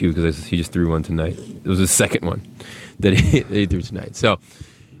Rodgers has 2 because he just threw one tonight. It was his second one that he threw tonight. So,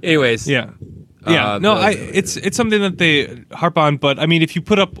 anyways, it's something that they harp on. But I mean, if you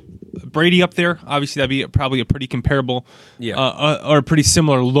put up Brady up there, obviously that'd be probably a pretty comparable, or a pretty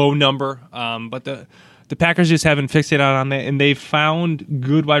similar low number. But the Packers just haven't fixated on that, and they've found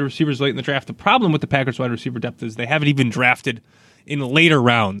good wide receivers late in the draft. The problem with the Packers wide receiver depth is they haven't even drafted in later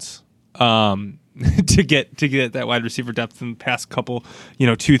rounds to get that wide receiver depth in the past couple,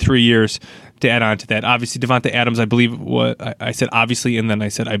 2-3 years to add on to that. Obviously, Devonta Adams, I believe what I said obviously, and then I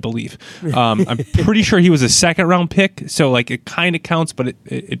said I believe. I'm pretty sure he was a second-round pick, so it kind of counts, but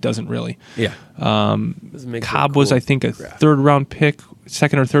it doesn't really. Yeah. Cobb was, I think, a third-round pick,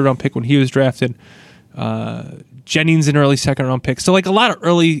 second or third-round pick when he was drafted. Jennings an early second-round pick. So, a lot of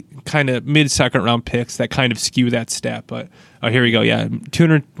early kind of mid-second-round picks that kind of skew that stat. But, here we go. Yeah,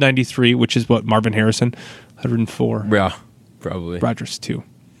 293, which is what, Marvin Harrison, 104. Yeah, probably. Rodgers, 2.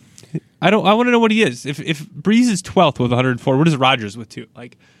 I want to know what he is. If Breeze is 12th with 104, what is Rodgers with 2?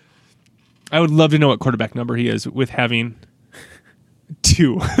 I would love to know what quarterback number he is with having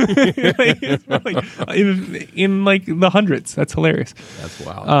 2. in the hundreds. That's hilarious. That's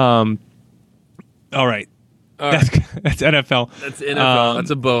wild. All right. That's NFL. That's NFL. That's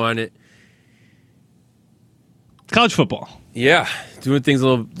a bow on it. College football. Yeah, doing things a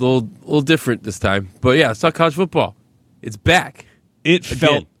little different this time. But yeah, let's talk college football. It's back. It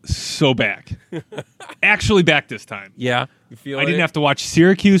felt so back. Actually back this time. Yeah. You feel I didn't have to watch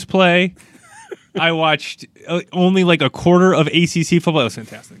Syracuse play. I watched only a quarter of ACC football. It was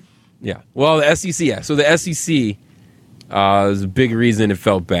fantastic. Yeah. Well, the SEC, yeah. So the SEC was a big reason it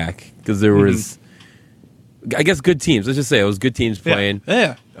felt back because there was, I guess, good teams. Let's just say it was good teams playing.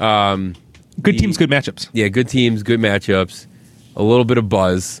 Yeah. Good teams, good matchups. Yeah, good teams, good matchups. A little bit of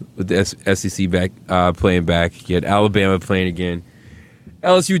buzz with the SEC back playing back. You had Alabama playing again.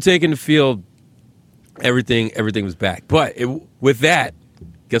 LSU taking the field. Everything was back. But with that,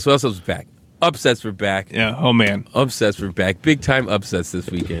 guess what else was back? Upsets were back. Yeah. Oh man. Upsets were back. Big time upsets this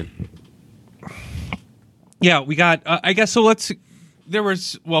weekend. Yeah, we got. I guess so. There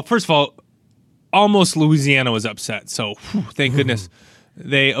was. Well, first of all, almost Louisiana was upset. So thank goodness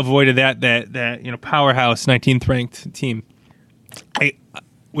they avoided that powerhouse 19th ranked team.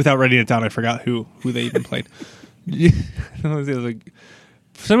 Without writing it down, I forgot who they even played.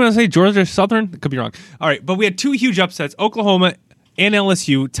 Someone say Georgia Southern? Could be wrong. All right, but we had 2 huge upsets: Oklahoma and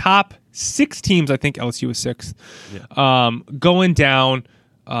LSU. Top 6 teams. I think LSU was 6th. Yeah. Going down,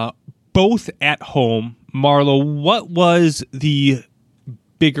 both at home. Marlo, what was the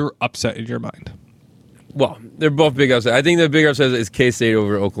bigger upset in your mind? Well, they're both big upsets. I think the bigger upset is K-State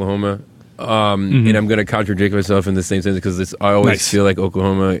over Oklahoma. And I'm going to contradict myself in the same sense because I always feel like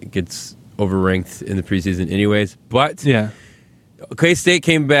Oklahoma gets overranked in the preseason anyways. But K-State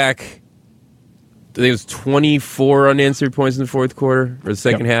came back, I think it was 24 unanswered points in the fourth quarter or the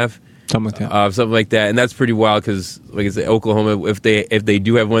second half. Something like that. And that's pretty wild because, like I said, Oklahoma, if they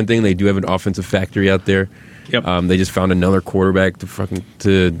do have one thing, they do have an offensive factory out there. Yep. They just found another quarterback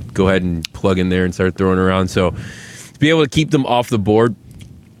to go ahead and plug in there and start throwing around. So to be able to keep them off the board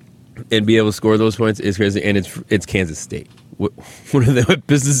and be able to score those points is crazy. And it's Kansas State. What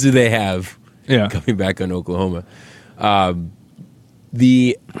business do they have coming back on Oklahoma?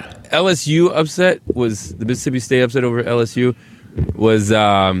 The LSU upset was the Mississippi State upset over LSU was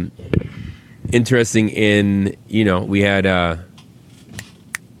interesting. In we had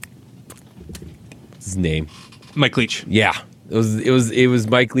what's his name? Mike Leach. Yeah, it was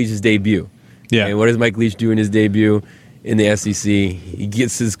Mike Leach's debut. Yeah, and what does Mike Leach do in his debut in the SEC? He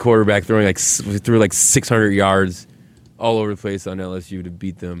gets his quarterback threw 600 yards all over the place on LSU to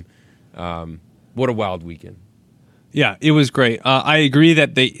beat them. What a wild weekend. Yeah, it was great. I agree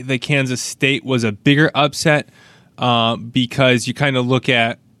that the Kansas State was a bigger upset because you kind of look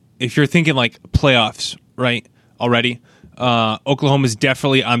at, if you're thinking like playoffs, right, already, Oklahoma's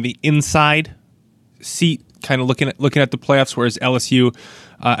definitely on the inside seat, kind of looking at the playoffs, whereas LSU,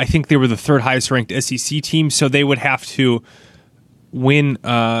 I think they were the third highest ranked SEC team, so they would have to win,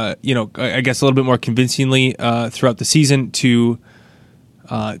 I guess a little bit more convincingly throughout the season to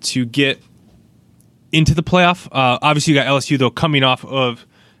get into the playoff. Obviously, you got LSU, though, coming off of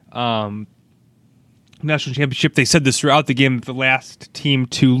national championship. They said this throughout the game, the last team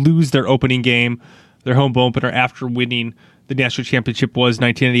to lose their opening game, their home opener, after winning the national championship was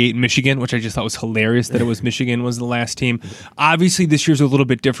 1998 in Michigan, which I just thought was hilarious that it was Michigan was the last team. Obviously, this year's a little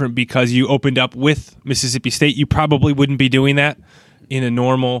bit different because you opened up with Mississippi State. You probably wouldn't be doing that in a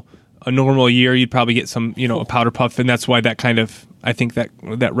normal year. You'd probably get some, a powder puff, and that's why that kind of, I think that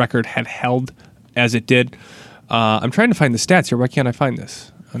record had held as it did. I'm trying to find the stats here. Why can't I find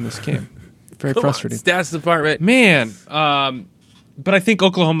this on this game? Very frustrating. Stats department, man. But I think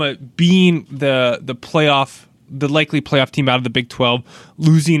Oklahoma being the likely playoff team out of the Big 12,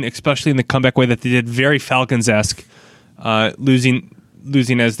 losing especially in the comeback way that they did, very Falcons-esque, losing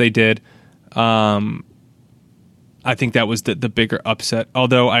as they did. I think that was the bigger upset.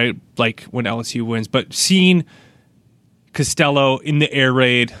 Although I like when LSU wins, but seeing Costello in the air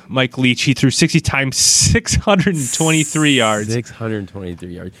raid, Mike Leach, he threw 60 times, 623 yards.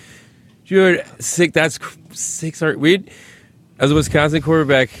 623 yards. Dude, that's 600. As a Wisconsin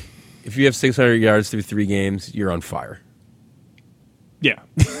quarterback, if you have 600 yards through 3 games, you're on fire. Yeah.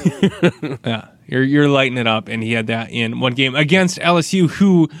 Yeah. You're lighting it up, and he had that in one game against LSU,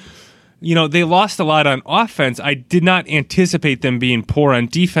 who, they lost a lot on offense. I did not anticipate them being poor on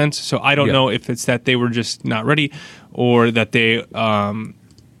defense, so I don't know if it's that they were just not ready or that they are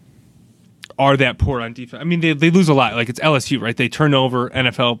that poor on defense. I mean, they lose a lot. Like, it's LSU, right? They turn over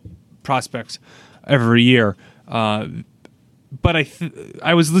NFL prospects every year. But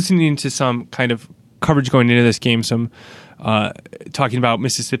I was listening to some kind of coverage going into this game, some talking about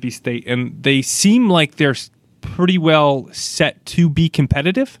Mississippi State, and they seem like they're pretty well set to be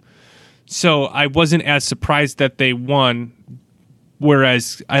competitive. So I wasn't as surprised that they won,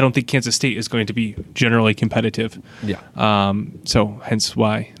 whereas I don't think Kansas State is going to be generally competitive. Yeah. So hence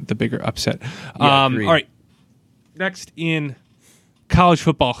why the bigger upset. Yeah, all right. Next in college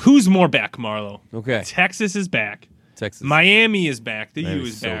football, who's more back, Marlo? Okay. Texas is back. Texas. Miami is back. The U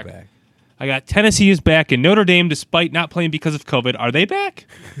Miami's is so back. I got Tennessee is back, and Notre Dame, despite not playing because of COVID, are they back?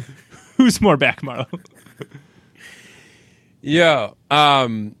 Who's more back, Marlo? Yeah.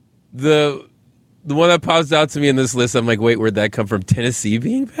 The one that pops out to me in this list, I'm like, wait, where'd that come from? Tennessee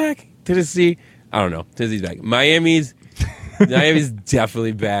being back? Tennessee? I don't know. Tennessee's back. Miami's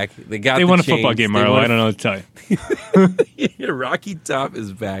definitely back. They won a football game, Marlo. I don't know what to tell you. Yeah, Rocky Top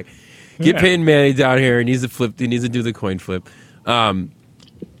is back. Get Peyton Manning down here. He needs to flip. He needs to do the coin flip. Texas.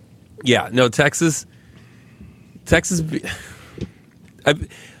 I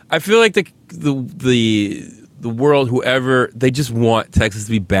feel like the world, whoever, they just want Texas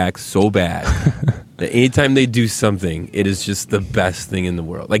to be back so bad that anytime they do something, it is just the best thing in the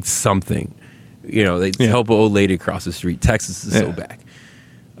world. Like something, they help an old lady across the street. Texas is so back.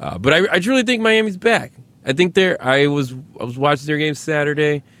 But I truly think Miami's back. I think I was watching their game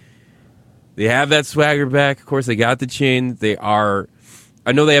Saturday. They have that swagger back. Of course, they got the chain. I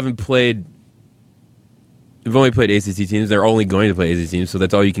know they haven't played. They've only played ACC teams. They're only going to play ACC teams, so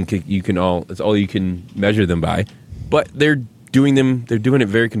that's all that's all you can measure them by. But they're doing it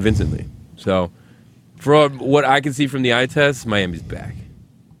very convincingly. So, from what I can see from the eye test, Miami's back.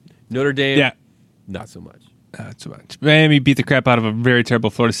 Notre Dame, not so much. Not so much. Miami beat the crap out of a very terrible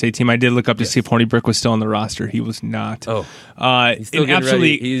Florida State team. I did look up to see if Hornibrook was still on the roster. He was not. Oh, he's still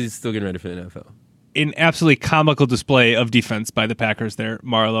getting ready for the NFL. An absolutely comical display of defense by the Packers there,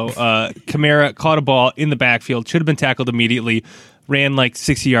 Marlo. Kamara caught a ball in the backfield, should have been tackled immediately, ran like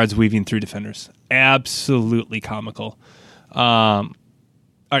 60 yards weaving through defenders. Absolutely comical. All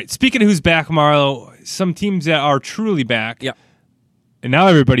right, speaking of who's back, Marlo, some teams that are truly back. Yeah. And now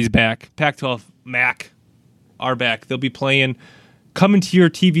everybody's back. Pac-12, MAC are back. They'll be coming to your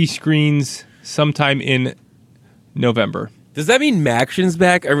TV screens sometime in November. Does that mean Maction's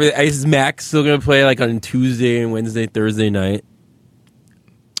back? Is Mac still going to play like on Tuesday and Wednesday, Thursday night?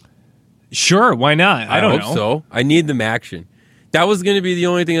 Sure, why not? I don't know. So. I need the Maction. That was going to be the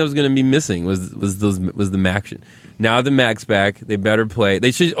only thing that was going to be missing was the Maction. Now the Mac's back. They better play.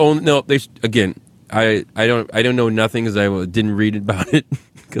 They should own. No, they again. I don't know nothing because I didn't read about it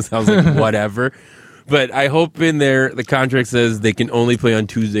because I was like whatever. But I hope in there the contract says they can only play on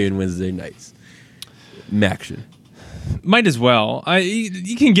Tuesday and Wednesday nights. Maction. Might as well.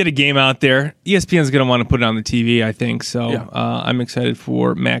 You can get a game out there. ESPN's going to want to put it on the TV, I think. So I'm excited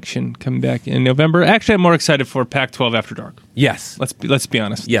for Maction coming back in November. Actually, I'm more excited for Pac-12 After Dark. Yes. Let's be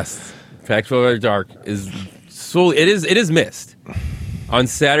honest. Yes. Pac-12 After Dark is it is missed. On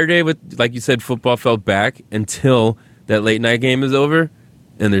Saturday, with like you said, football felt back until that late night game is over,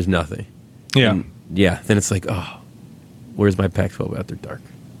 and there's nothing. Yeah. And then it's like, oh, where's my Pac-12 After Dark?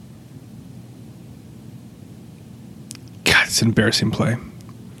 God, it's an embarrassing play.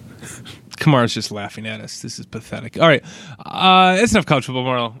 Kamara's just laughing at us. This is pathetic. All right. It's enough college football,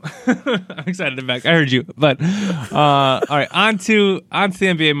 Marlo. I'm excited to be back. I heard you. But all right, on to the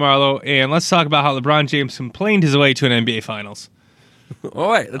NBA, Marlo, and let's talk about how LeBron James complained his way to an NBA Finals.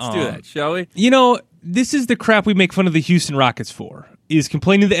 All right, let's do that, shall we? This is the crap we make fun of the Houston Rockets for, is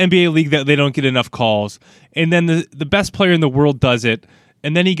complaining to the NBA league that they don't get enough calls. And then the best player in the world does it,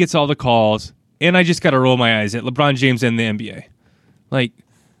 and then he gets all the calls. And I just got to roll my eyes at LeBron James and the NBA. Like,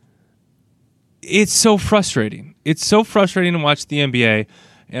 it's so frustrating. It's so frustrating to watch the NBA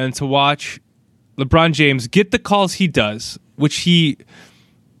and to watch LeBron James get the calls he does, which he,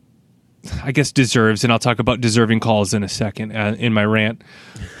 I guess, deserves. And I'll talk about deserving calls in a second in my rant.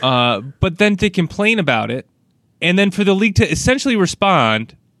 But then to complain about it, and then for the league to essentially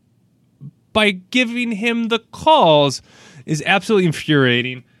respond by giving him the calls is absolutely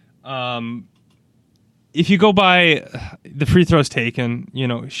infuriating. If you go by the free throws taken,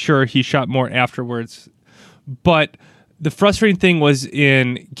 sure, he shot more afterwards. But the frustrating thing was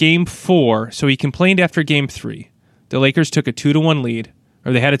in Game 4, so he complained after Game 3. The Lakers took a 2-1 lead,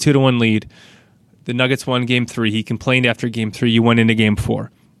 or they had a 2-1 lead. The Nuggets won Game 3. He complained after Game 3. You went into Game 4.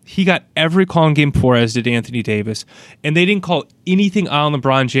 He got every call in Game 4, as did Anthony Davis. And they didn't call anything on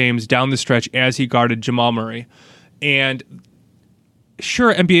LeBron James down the stretch as he guarded Jamal Murray. And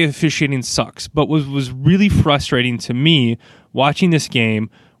sure, NBA officiating sucks, but what was really frustrating to me watching this game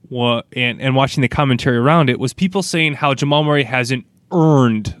and watching the commentary around it was people saying how Jamal Murray hasn't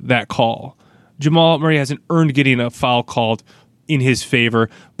earned that call. Jamal Murray hasn't earned getting a foul called in his favor.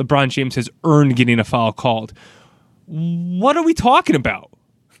 LeBron James has earned getting a foul called. What are we talking about?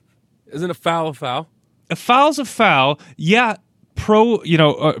 Isn't a foul a foul? A foul's a foul. Yeah.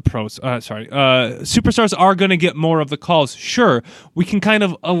 Superstars are going to get more of the calls. Sure, we can kind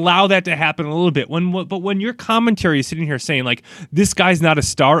of allow that to happen a little bit. But when your commentary is sitting here saying like this guy's not a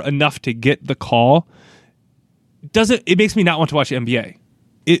star enough to get the call, it makes me not want to watch NBA.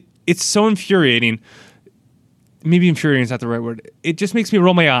 It's so infuriating. Maybe infuriating is not the right word. It just makes me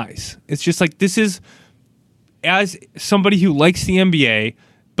roll my eyes. It's just like this is, as somebody who likes the NBA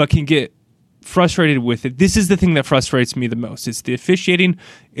but can get frustrated with it. This is the thing that frustrates me the most. It's the officiating.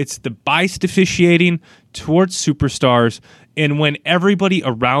 It's the biased officiating towards superstars. And when everybody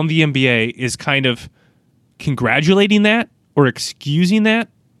around the NBA is kind of congratulating that or excusing that,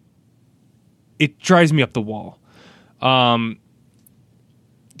 it drives me up the wall. LeBron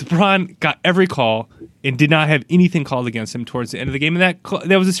got every call and did not have anything called against him towards the end of the game. And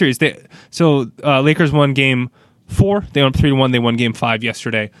that was a series. Lakers won Game 4. They won 3-1. They won Game 5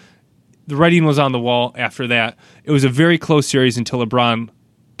 yesterday. The writing was on the wall after that. It was a very close series until LeBron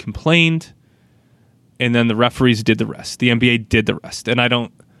complained, and then the referees did the rest. The NBA did the rest. And I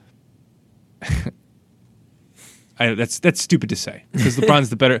don't... that's stupid to say, because LeBron's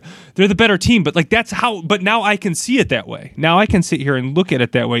they're the better team, but like that's how... But now I can see it that way. Now I can sit here and look at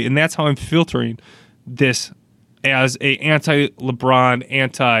it that way, and that's how I'm filtering this as a anti-LeBron,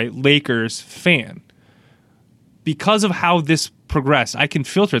 anti-Lakers fan. Because of how this progressed, I can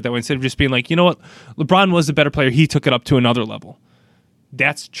filter it that way instead of just being like, you know what, LeBron was the better player. He took it up to another level.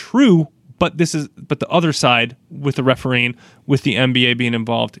 That's true, but the other side with the refereeing, with the NBA being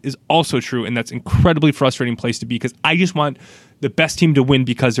involved, is also true, and that's an incredibly frustrating place to be because I just want the best team to win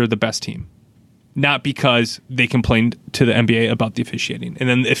because they're the best team, not because they complained to the NBA about the officiating, and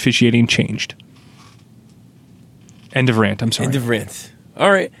then the officiating changed. End of rant. I'm sorry. End of rant.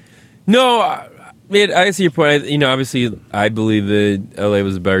 All right. No. I see your point. Obviously, I believe that LA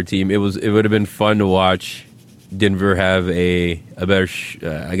was a better team. It would have been fun to watch Denver have a better,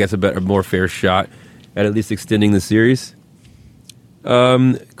 a more fair shot at least extending the series,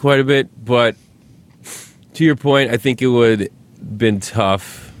 quite a bit. But to your point, I think it would have been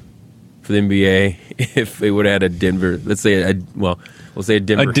tough for the NBA if they would have had a Denver. Let's say we'll say a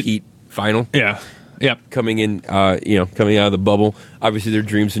Denver Heat final. Yeah. Yep. Coming in, coming out of the bubble. Obviously, their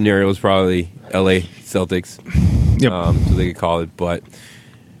dream scenario was probably LA Celtics. Yep. So they could call it. But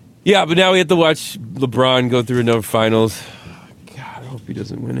now we have to watch LeBron go through another finals. God, I hope he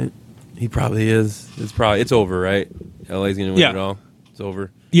doesn't win it. He probably is. It's over, right? LA's going to win it all. It's over.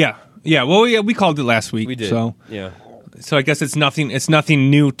 Yeah. Yeah. Well, we called it last week. We did. So, yeah. So I guess it's nothing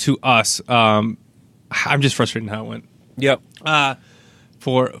new to us. I'm just frustrated in how it went. Yep.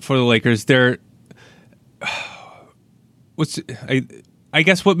 For the Lakers, I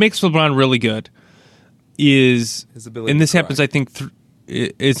guess what makes LeBron really good is his ability, and this happens, I think,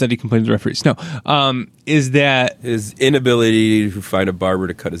 is that he complains to referees. No, is that his inability to find a barber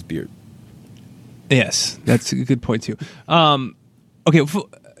to cut his beard. Yes, that's a good point too. Okay,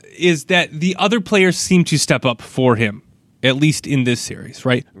 is that the other players seem to step up for him at least in this series,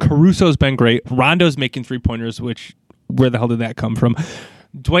 right? Caruso's been great. Rondo's making 3-pointers, which where the hell did that come from?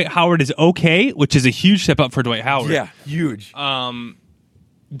 Dwight Howard is okay, which is a huge step up for Dwight Howard. Yeah, huge.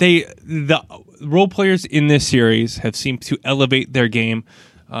 The role players in this series have seemed to elevate their game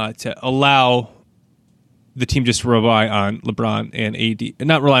to allow the team just to rely on LeBron and AD.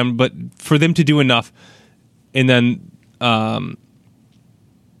 Not rely on, but for them to do enough. And then the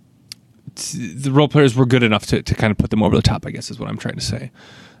role players were good enough to kind of put them over the top, I guess is what I'm trying to say.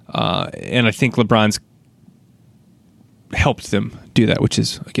 And I think LeBron's helped them do that, which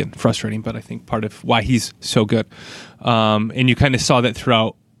is, again, frustrating, but I think part of why he's so good. And you kind of saw that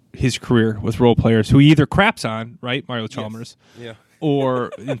throughout his career with role players who he either craps on, right, Mario Chalmers, yes.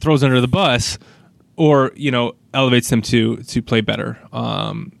 or throws under the bus, or, elevates them to play better.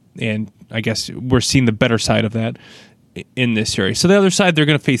 And I guess we're seeing the better side of that in this series. So the other side, they're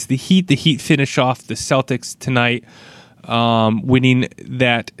going to face the Heat. The Heat finish off the Celtics tonight, winning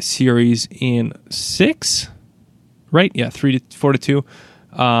that series in 6. Right? Yeah, 4-2.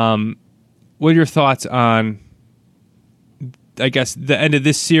 What are your thoughts on, I guess, the end of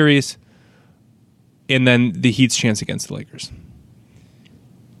this series and then the Heat's chance against the Lakers?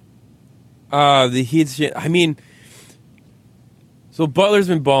 The Heat's, I mean, so Butler's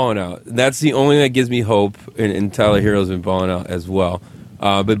been balling out. That's the only thing that gives me hope, and Tyler Hero's been balling out as well.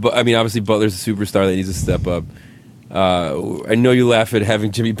 But I mean, obviously Butler's a superstar that needs to step up. I know you laugh at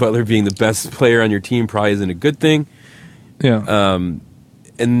having Jimmy Butler being the best player on your team probably isn't a good thing. Yeah.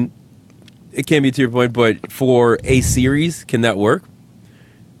 And it can be to your point, but for a series, can that work?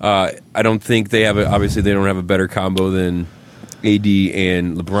 I don't think they have obviously they don't have a better combo than AD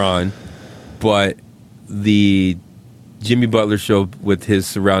and LeBron, but the Jimmy Butler show with his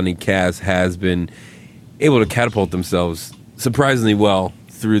surrounding cast has been able to catapult themselves surprisingly well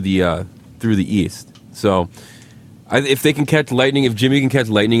through the East. So if they can catch lightning, if Jimmy can catch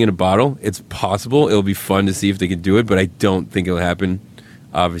lightning in a bottle, it's possible. It'll be fun to see if they can do it, but I don't think it'll happen.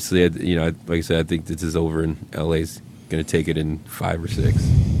 Obviously, like I said, I think this is over, and LA's going to take it in 5 or 6.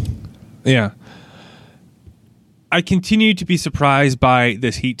 Yeah. I continue to be surprised by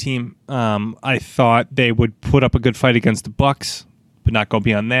this Heat team. I thought they would put up a good fight against the Bucks, but not go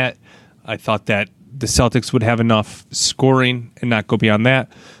beyond that. I thought that the Celtics would have enough scoring and not go beyond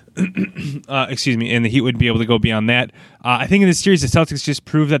that. And the Heat would be able to go beyond that. I think in this series, the Celtics just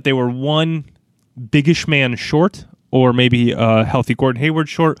proved that they were one biggish man short, or maybe a healthy Gordon Hayward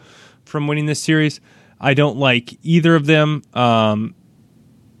short, from winning this series. I don't like either of them.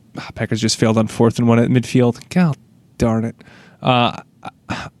 Packers just failed on 4th and 1 at midfield. God darn it.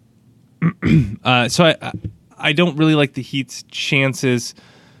 So I don't really like the Heat's chances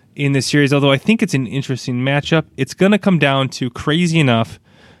in this series, although I think it's an interesting matchup. It's going to come down to, crazy enough,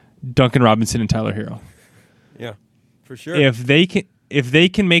 Duncan Robinson and Tyler Hero. Yeah, for sure. If they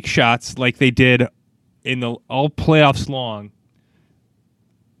can make shots like they did in the all playoffs long,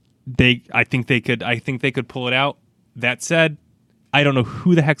 I think they could pull it out. That said, I don't know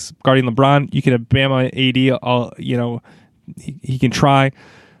who the heck's guarding LeBron. You can have Bama, AD, he can try.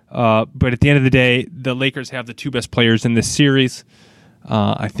 But at the end of the day, the Lakers have the 2 best players in this series.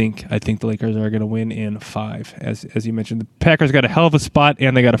 I think the Lakers are going to win in 5, as you mentioned. The Packers got a hell of a spot,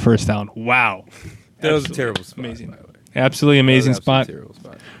 and they got a first down. Wow, that was a terrible spot. Amazing, absolutely amazing spot. Terrible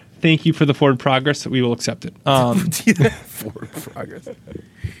spot. Thank you for the forward progress. We will accept it. Forward progress.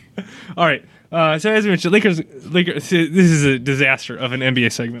 All right. So as we mentioned, Lakers. This is a disaster of an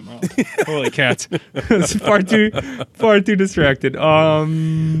NBA segment. Wow. Holy cats! It's far too distracted.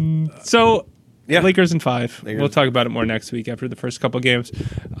 So. Yeah. Lakers in 5. We'll talk about it more next week after the first couple games.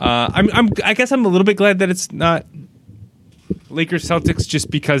 I guess I'm a little bit glad that it's not Lakers Celtics,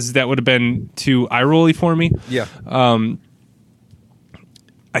 just because that would have been too eye-rolly for me. Yeah.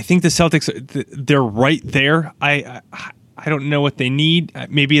 I think the Celtics, they're right there. I don't know what they need.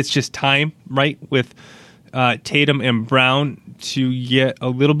 Maybe it's just time, right, with Tatum and Brown to get a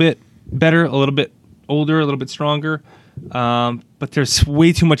little bit better, a little bit older, a little bit stronger. But there's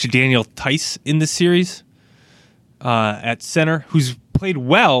way too much Daniel Tice in this series at center, who's played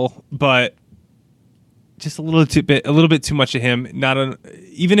well, but just a little bit too much of him.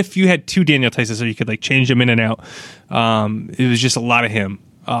 Even if you had 2 Daniel Tices, so you could like change them in and out, it was just a lot of him.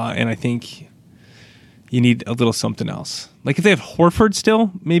 And I think you need a little something else. Like if they have Horford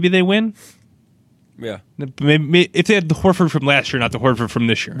still, maybe they win. Yeah. Maybe if they had the Horford from last year, not the Horford from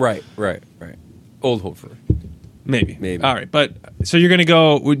this year. Right. Old Horford. Maybe. All right, but so you're gonna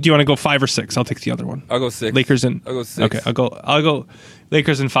go. Do you want to go 5 or 6? I'll take the other one. I'll go 6. Lakers and I'll go 6. Okay, I'll go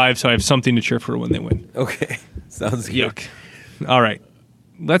Lakers and 5. So I have something to cheer for when they win. Okay, sounds good. Yuck. All right,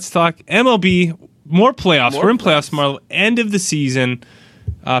 let's talk MLB. more playoffs. We're in playoffs tomorrow. End of the season.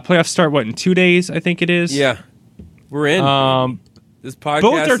 Playoffs start, in 2 days, I think it is? Yeah. We're in. This podcast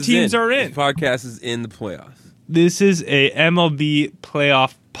both our teams are in. This podcast is in the playoffs. This is a MLB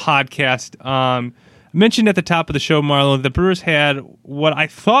playoff podcast. Mentioned at the top of the show, Marlon, the Brewers had what I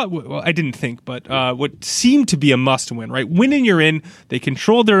thought, I didn't think, but what seemed to be a must-win, right? Winning, you're in. They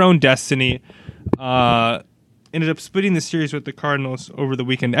controlled their own destiny. Ended up splitting the series with the Cardinals over the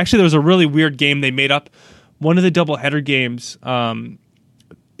weekend. Actually, there was a really weird game they made up. One of the doubleheader games,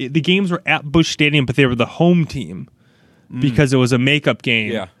 the games were at Busch Stadium, but they were the home team because it was a makeup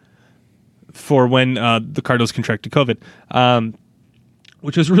game for when the Cardinals contracted COVID.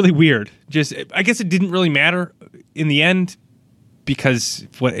 Which was really weird. I guess it didn't really matter in the end because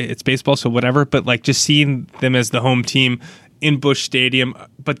it's baseball, so whatever. But just seeing them as the home team in Busch Stadium,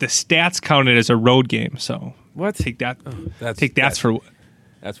 but the stats counted as a road game. So what? Take that. Oh, that's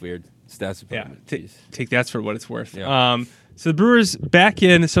weird. Stats. Take that for what it's worth. Yeah. So the Brewers back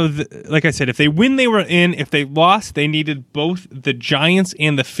in. So like I said, if they win, they were in. If they lost, they needed both the Giants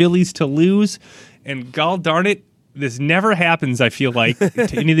and the Phillies to lose. And gall darn it, this never happens, I feel like,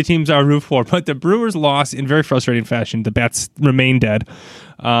 to any of the teams I root for. But the Brewers lost in very frustrating fashion. The bats remain dead.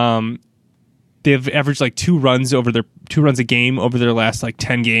 They've averaged 2 runs a game over their last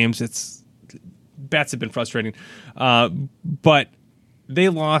 10 games. Bats have been frustrating. But they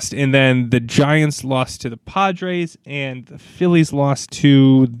lost, and then the Giants lost to the Padres, and the Phillies lost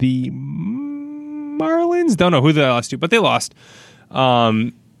to the Marlins. Don't know who they lost to, but they lost.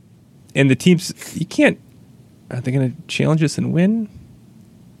 And the teams, you can't. Are they going to challenge us and win?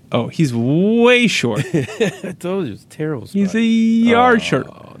 Oh, he's way short. I told you, it's terrible spot. He's a yard short.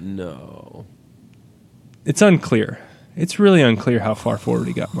 Oh, no. It's unclear. It's really unclear how far forward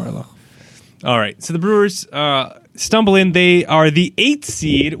he got, Marlo. All right, so the Brewers stumble in. They are the 8th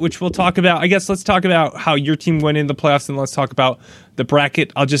seed, which we'll talk about. I guess let's talk about how your team went in the playoffs, and let's talk about the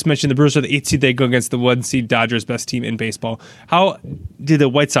bracket. I'll just mention the Brewers are the 8th seed. They go against the 1 seed Dodgers, best team in baseball. How did the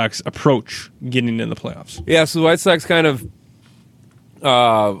White Sox approach getting in the playoffs? Yeah, so the White Sox kind of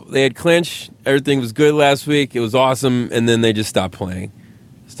they had clinched. Everything was good last week. It was awesome, and then they just stopped playing.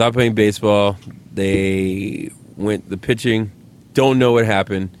 Stopped playing baseball. They went the pitching. Don't know what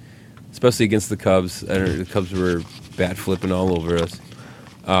happened. Especially against the Cubs. I don't know, the Cubs were bat flipping all over us.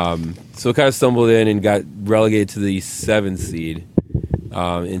 So kind of stumbled in and got relegated to the 7th seed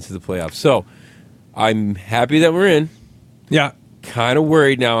into the playoffs. So I'm happy that we're in. Yeah. Kind of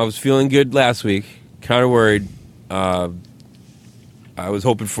worried now. I was feeling good last week. Kind of worried. I was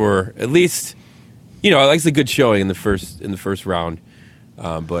hoping for at least, I like a good showing in the first round.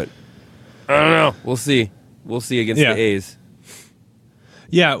 But I don't know. We'll see. We'll see against the A's.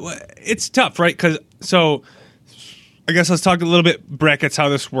 Yeah, it's tough, right? So I guess let's talk a little bit brackets, how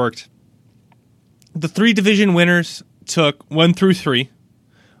this worked. The 3 division winners took 1 through 3,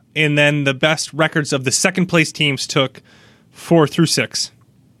 and then the best records of the second place teams took 4 through 6.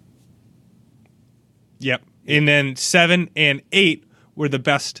 Yep. And then 7 and 8 were the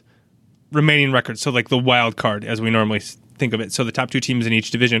best remaining records. So the wild card, as we normally think of it. So the top 2 teams in each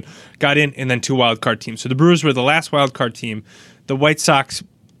division got in, and then 2 wild card teams. So the Brewers were the last wild card team. The White Sox,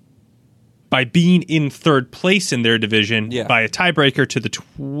 by being in 3rd place in their division, by a tiebreaker to the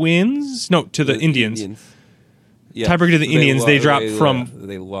the Indians. Yeah. Tiebreaker to the Indians, they dropped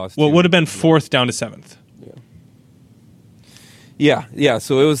they lost. Well, it would have been 4th down to 7th. Yeah.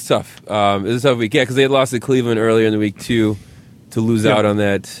 So it was tough. It was a tough week. Yeah, because they had lost to Cleveland earlier in the week too, to lose out on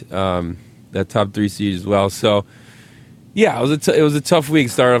that top 3 seed as well. So yeah, it was a tough week.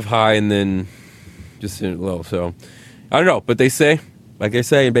 Start off high and then just low. So I don't know, but they say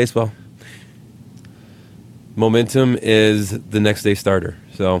in baseball, momentum is the next day starter.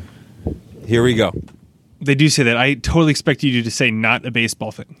 So here we go. They do say that. I totally expected you to say not a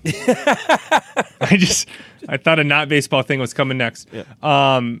baseball thing. I thought a not baseball thing was coming next. Yeah.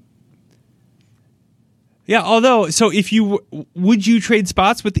 Although, so would you trade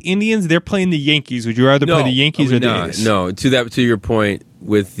spots with the Indians? They're playing the Yankees. Would you rather play the Yankees or the A's? No. To your point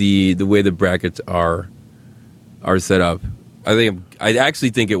with the way the brackets are set up, I actually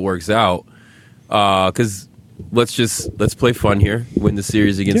think it works out because let's play fun here. Win the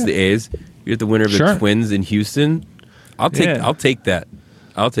series against the A's. You get the winner of the Twins in Houston. I'll take that.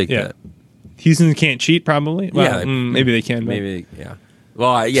 I'll take that. Houston can't cheat, probably. Well, maybe they can. Maybe, yeah.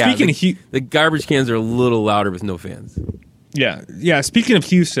 Well, yeah. Speaking of the garbage cans are a little louder with no fans. Yeah. Speaking of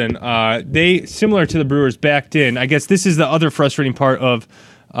Houston, they, similar to the Brewers, backed in. I guess this is the other frustrating part of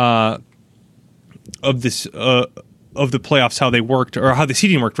this of the playoffs, how they worked, or how the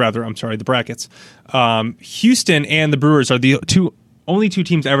seeding worked. Rather, I'm sorry, the brackets. Houston and the Brewers are the 2 only two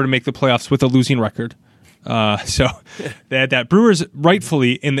teams ever to make the playoffs with a losing record. So they had that. Brewers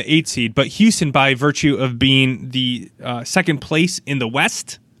rightfully in the 8th seed, but Houston, by virtue of being the second place in the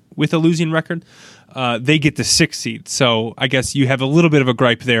West with a losing record, they get the 6th seed. So I guess you have a little bit of a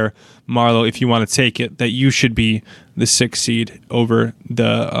gripe there, Marlo, if you want to take it, that you should be the 6th seed over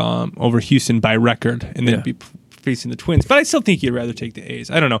Houston by record, and then be facing the Twins. But I still think you'd rather take the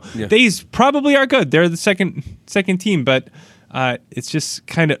A's. I don't know. Yeah. The A's probably are good. They're the second team, but it's just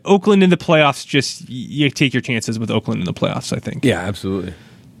kind of Oakland in the playoffs. Just you take your chances with Oakland in the playoffs, I think. Yeah, absolutely.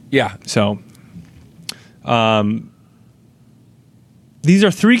 Yeah. So, these are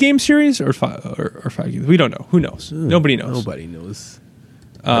 3-game series or 5 games. We don't know. Who knows? Nobody knows. Nobody knows.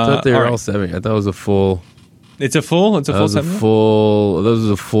 I thought they were all 7. I thought it was a full. It's a full. It's a full 7. Those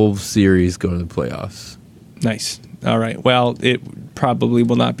are a full series going to the playoffs. Nice. All right. Well, it probably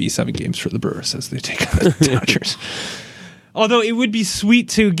will not be 7 games for the Brewers as they take on the Dodgers. Although it would be sweet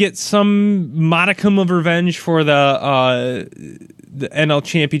to get some modicum of revenge for the NL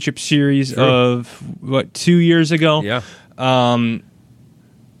Championship Series of 2 years ago. Yeah. I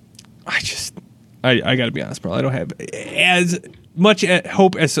got to be honest, bro. I don't have as much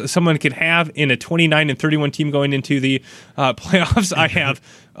hope as someone could have in a 29-31 team going into the playoffs. I have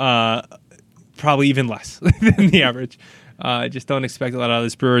probably even less than the average. I just don't expect a lot out of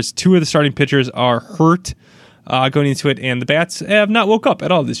this Brewers. 2 of the starting pitchers are hurt going into it, and the bats have not woke up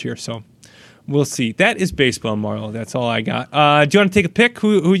at all this year. So we'll see. That is baseball, Marlo. That's all I got. Do you want to take a pick?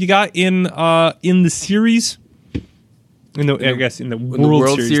 Who you got in the series? I guess in the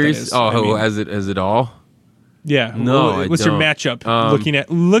World Series. As it all? Yeah. No, what's your matchup?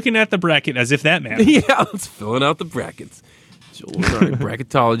 Looking at the bracket as if that matters. Yeah, let's filling out the brackets.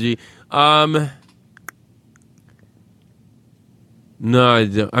 Bracketology. No, I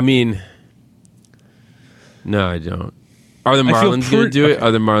don't. No, I don't. Are the Marlins going to do it?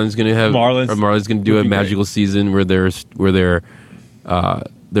 Are the Marlins going to have? Are Marlins going to do a magical season where their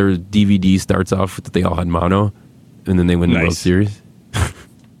DVD starts off that they all had mono, and then they win the World Series?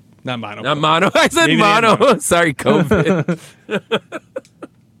 Not mono. Not mono. I said mono. Sorry, COVID.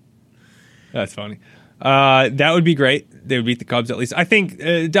 That's funny. That would be great. They would beat the Cubs at least. I think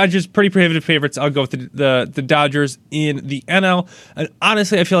Dodgers pretty prohibitive favorites. I'll go with the Dodgers in the NL. And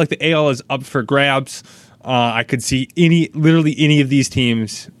honestly, I feel like the AL is up for grabs. I could see literally any of these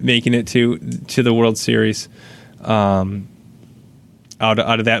teams making it to the World Series out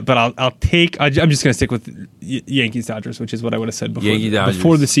of that. But I'll take. I'm just going to stick with Yankees Dodgers, which is what I would have said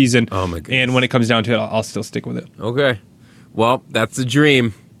before the season. Oh my goodness. And when it comes down to it, I'll still stick with it. Okay. Well, that's the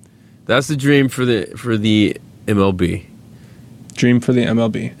dream. That's the dream for the MLB. Dream for the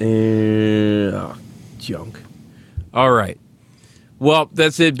MLB. Junk. All right. Well,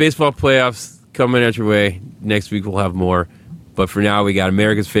 that's it. Baseball playoffs coming at your way. Next week we'll have more. But for now, we got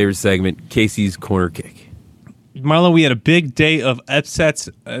America's favorite segment, Casey's Corner Kick. Marlo, we had a big day of upsets.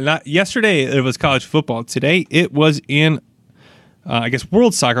 Yesterday it was college football. Today it was in,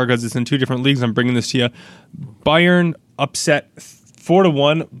 world soccer because it's in 2 different leagues. I'm bringing this to you. Bayern upset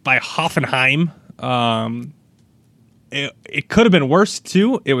 4-1 by Hoffenheim. It could have been worse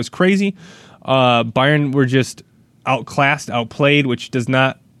too. It was crazy. Bayern were just outclassed, outplayed, which does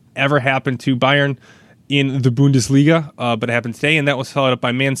not ever happen to Bayern in the Bundesliga, but it happened today, and that was followed up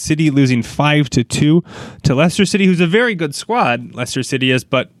by Man City losing 5-2 to Leicester City, who's a very good squad. Leicester City is,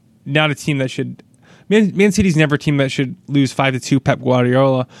 but not a team that should. Man City's never a team that should lose 5-2. Pep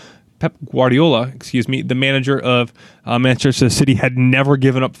Guardiola, the manager of Manchester City, had never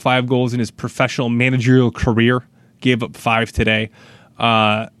given up 5 goals in his professional managerial career. Gave up 5 today.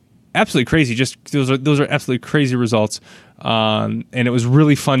 Absolutely crazy. Just those are absolutely crazy results. And it was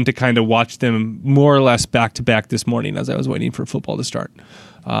really fun to kind of watch them more or less back to back this morning as I was waiting for football to start.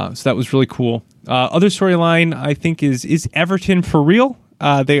 So that was really cool. Other storyline I think is Everton for real.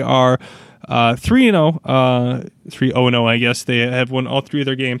 They are 3-0, 3-0, I guess. They have won all 3 of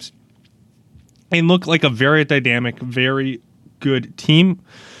their games and look like a very dynamic, very good team.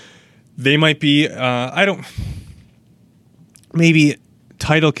 They might be, maybe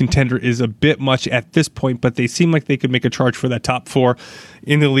title contender is a bit much at this point, but they seem like they could make a charge for that top 4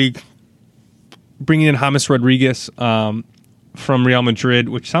 in the league. Bringing in James Rodriguez from Real Madrid,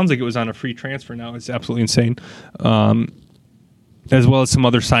 which sounds like it was on a free transfer now. It's absolutely insane. As well as some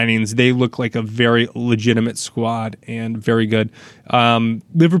other signings. They look like a very legitimate squad and very good.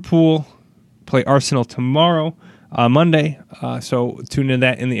 Liverpool play Arsenal tomorrow, Monday. So tune into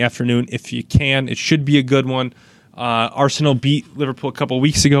that in the afternoon if you can. It should be a good one. Arsenal beat Liverpool a couple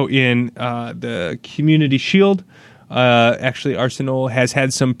weeks ago in the Community Shield. Actually, Arsenal has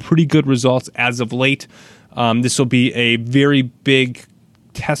had some pretty good results as of late. This will be a very big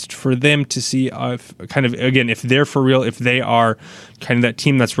test for them to see if they're for real, if they are kind of that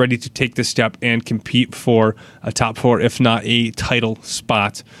team that's ready to take this step and compete for a top 4, if not a title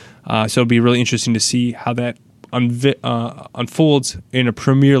spot. So it'll be really interesting to see how that unfolds in a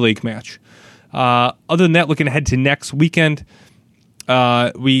Premier League match. Other than that, looking ahead to next weekend,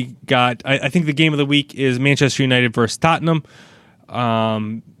 we got, I think the game of the week is Manchester United versus Tottenham.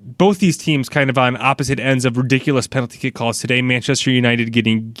 Both these teams kind of on opposite ends of ridiculous penalty kick calls today. Manchester United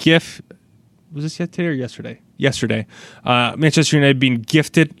getting was this today or yesterday? Yesterday. Manchester United being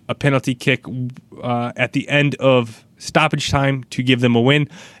gifted a penalty kick at the end of stoppage time to give them a win,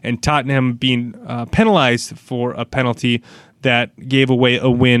 and Tottenham being penalized for a penalty that gave away a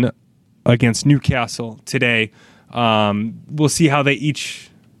win against Newcastle today. We'll see how they each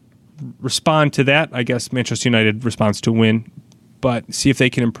respond to that. I guess Manchester United responds to win, but see if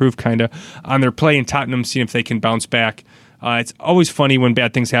they can improve kind of on their play, in Tottenham, see if they can bounce back. It's always funny when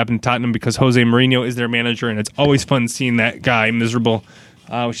bad things happen in Tottenham because Jose Mourinho is their manager, and it's always fun seeing that guy miserable,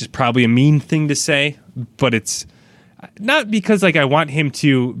 which is probably a mean thing to say, but it's not because I want him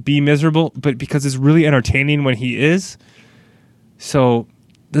to be miserable, but because it's really entertaining when he is. So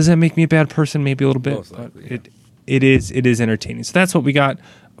does that make me a bad person? Maybe a little bit. Most likely, but it is entertaining. So that's what we got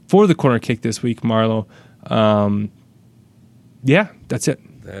for the corner kick this week, Marlo. Yeah, that's it.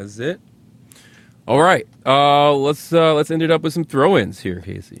 That's it. All right. Let's end it up with some throw-ins here,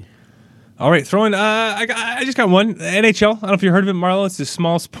 Casey. All right, throw-in. I just got one. NHL. I don't know if you heard of it, Marlo. It's a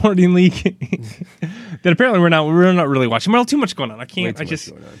small sporting league that apparently we're not really watching. Marlo, too much going on. I can't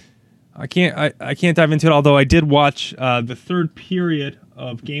dive into it. Although I did watch the third period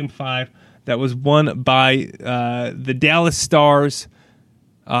of Game 5 that was won by the Dallas Stars.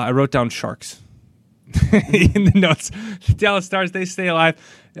 I wrote down Sharks. In the notes. The Dallas Stars, they stay alive.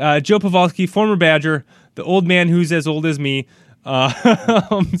 Joe Pavelski, former Badger, the old man who's as old as me,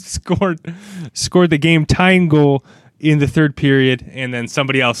 scored the game-tying goal in the third period, and then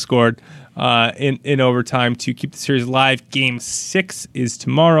somebody else scored in overtime to keep the series alive. Game 6 is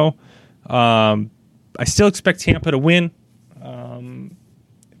tomorrow. I still expect Tampa to win,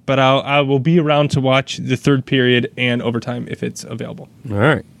 but I will be around to watch the third period and overtime if it's available. All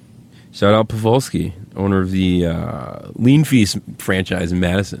right. Shout out Pavelski, owner of the Lean Feast franchise in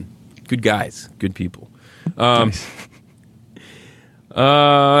Madison. Good guys, good people. Nice.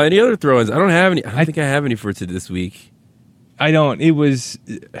 Any other throw-ins? I don't have any. I don't think I have any for this week. I don't. It was.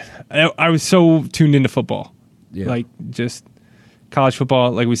 I was so tuned into football, just college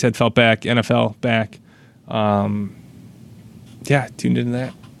football. Like we said, felt back. NFL back. Tuned into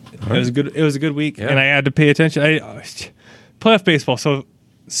that. Right. It was a good week, and I had to pay attention. Playoff baseball, so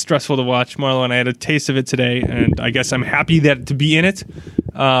stressful to watch, Marlo, and I had a taste of it today, and I guess I'm happy that to be in it,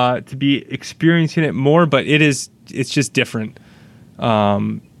 to be experiencing it more, but it's just different.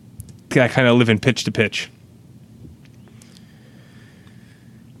 I kind of live in pitch to pitch.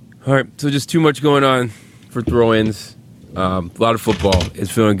 All right, so just too much going on for throw-ins. A lot of football.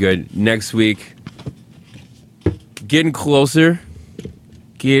 It's feeling good. Next week, getting closer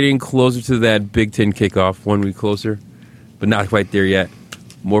to that Big Ten kickoff, 1 week closer, but not quite there yet.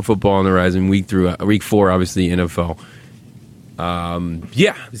 More football on the horizon, week 4, obviously, NFL.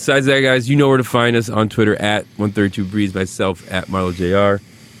 Besides that, guys, you know where to find us on Twitter at 132breeze, myself at Marlo JR,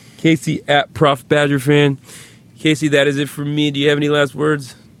 Casey at Prof Badger Fan. Casey, that is it for me. Do you have any last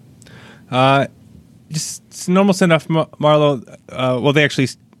words? Just normal send-off, Marlo. They actually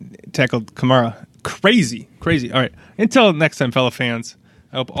tackled Kamara. Crazy. All right. Until next time, fellow fans,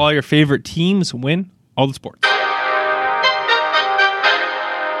 I hope all your favorite teams win all the sports.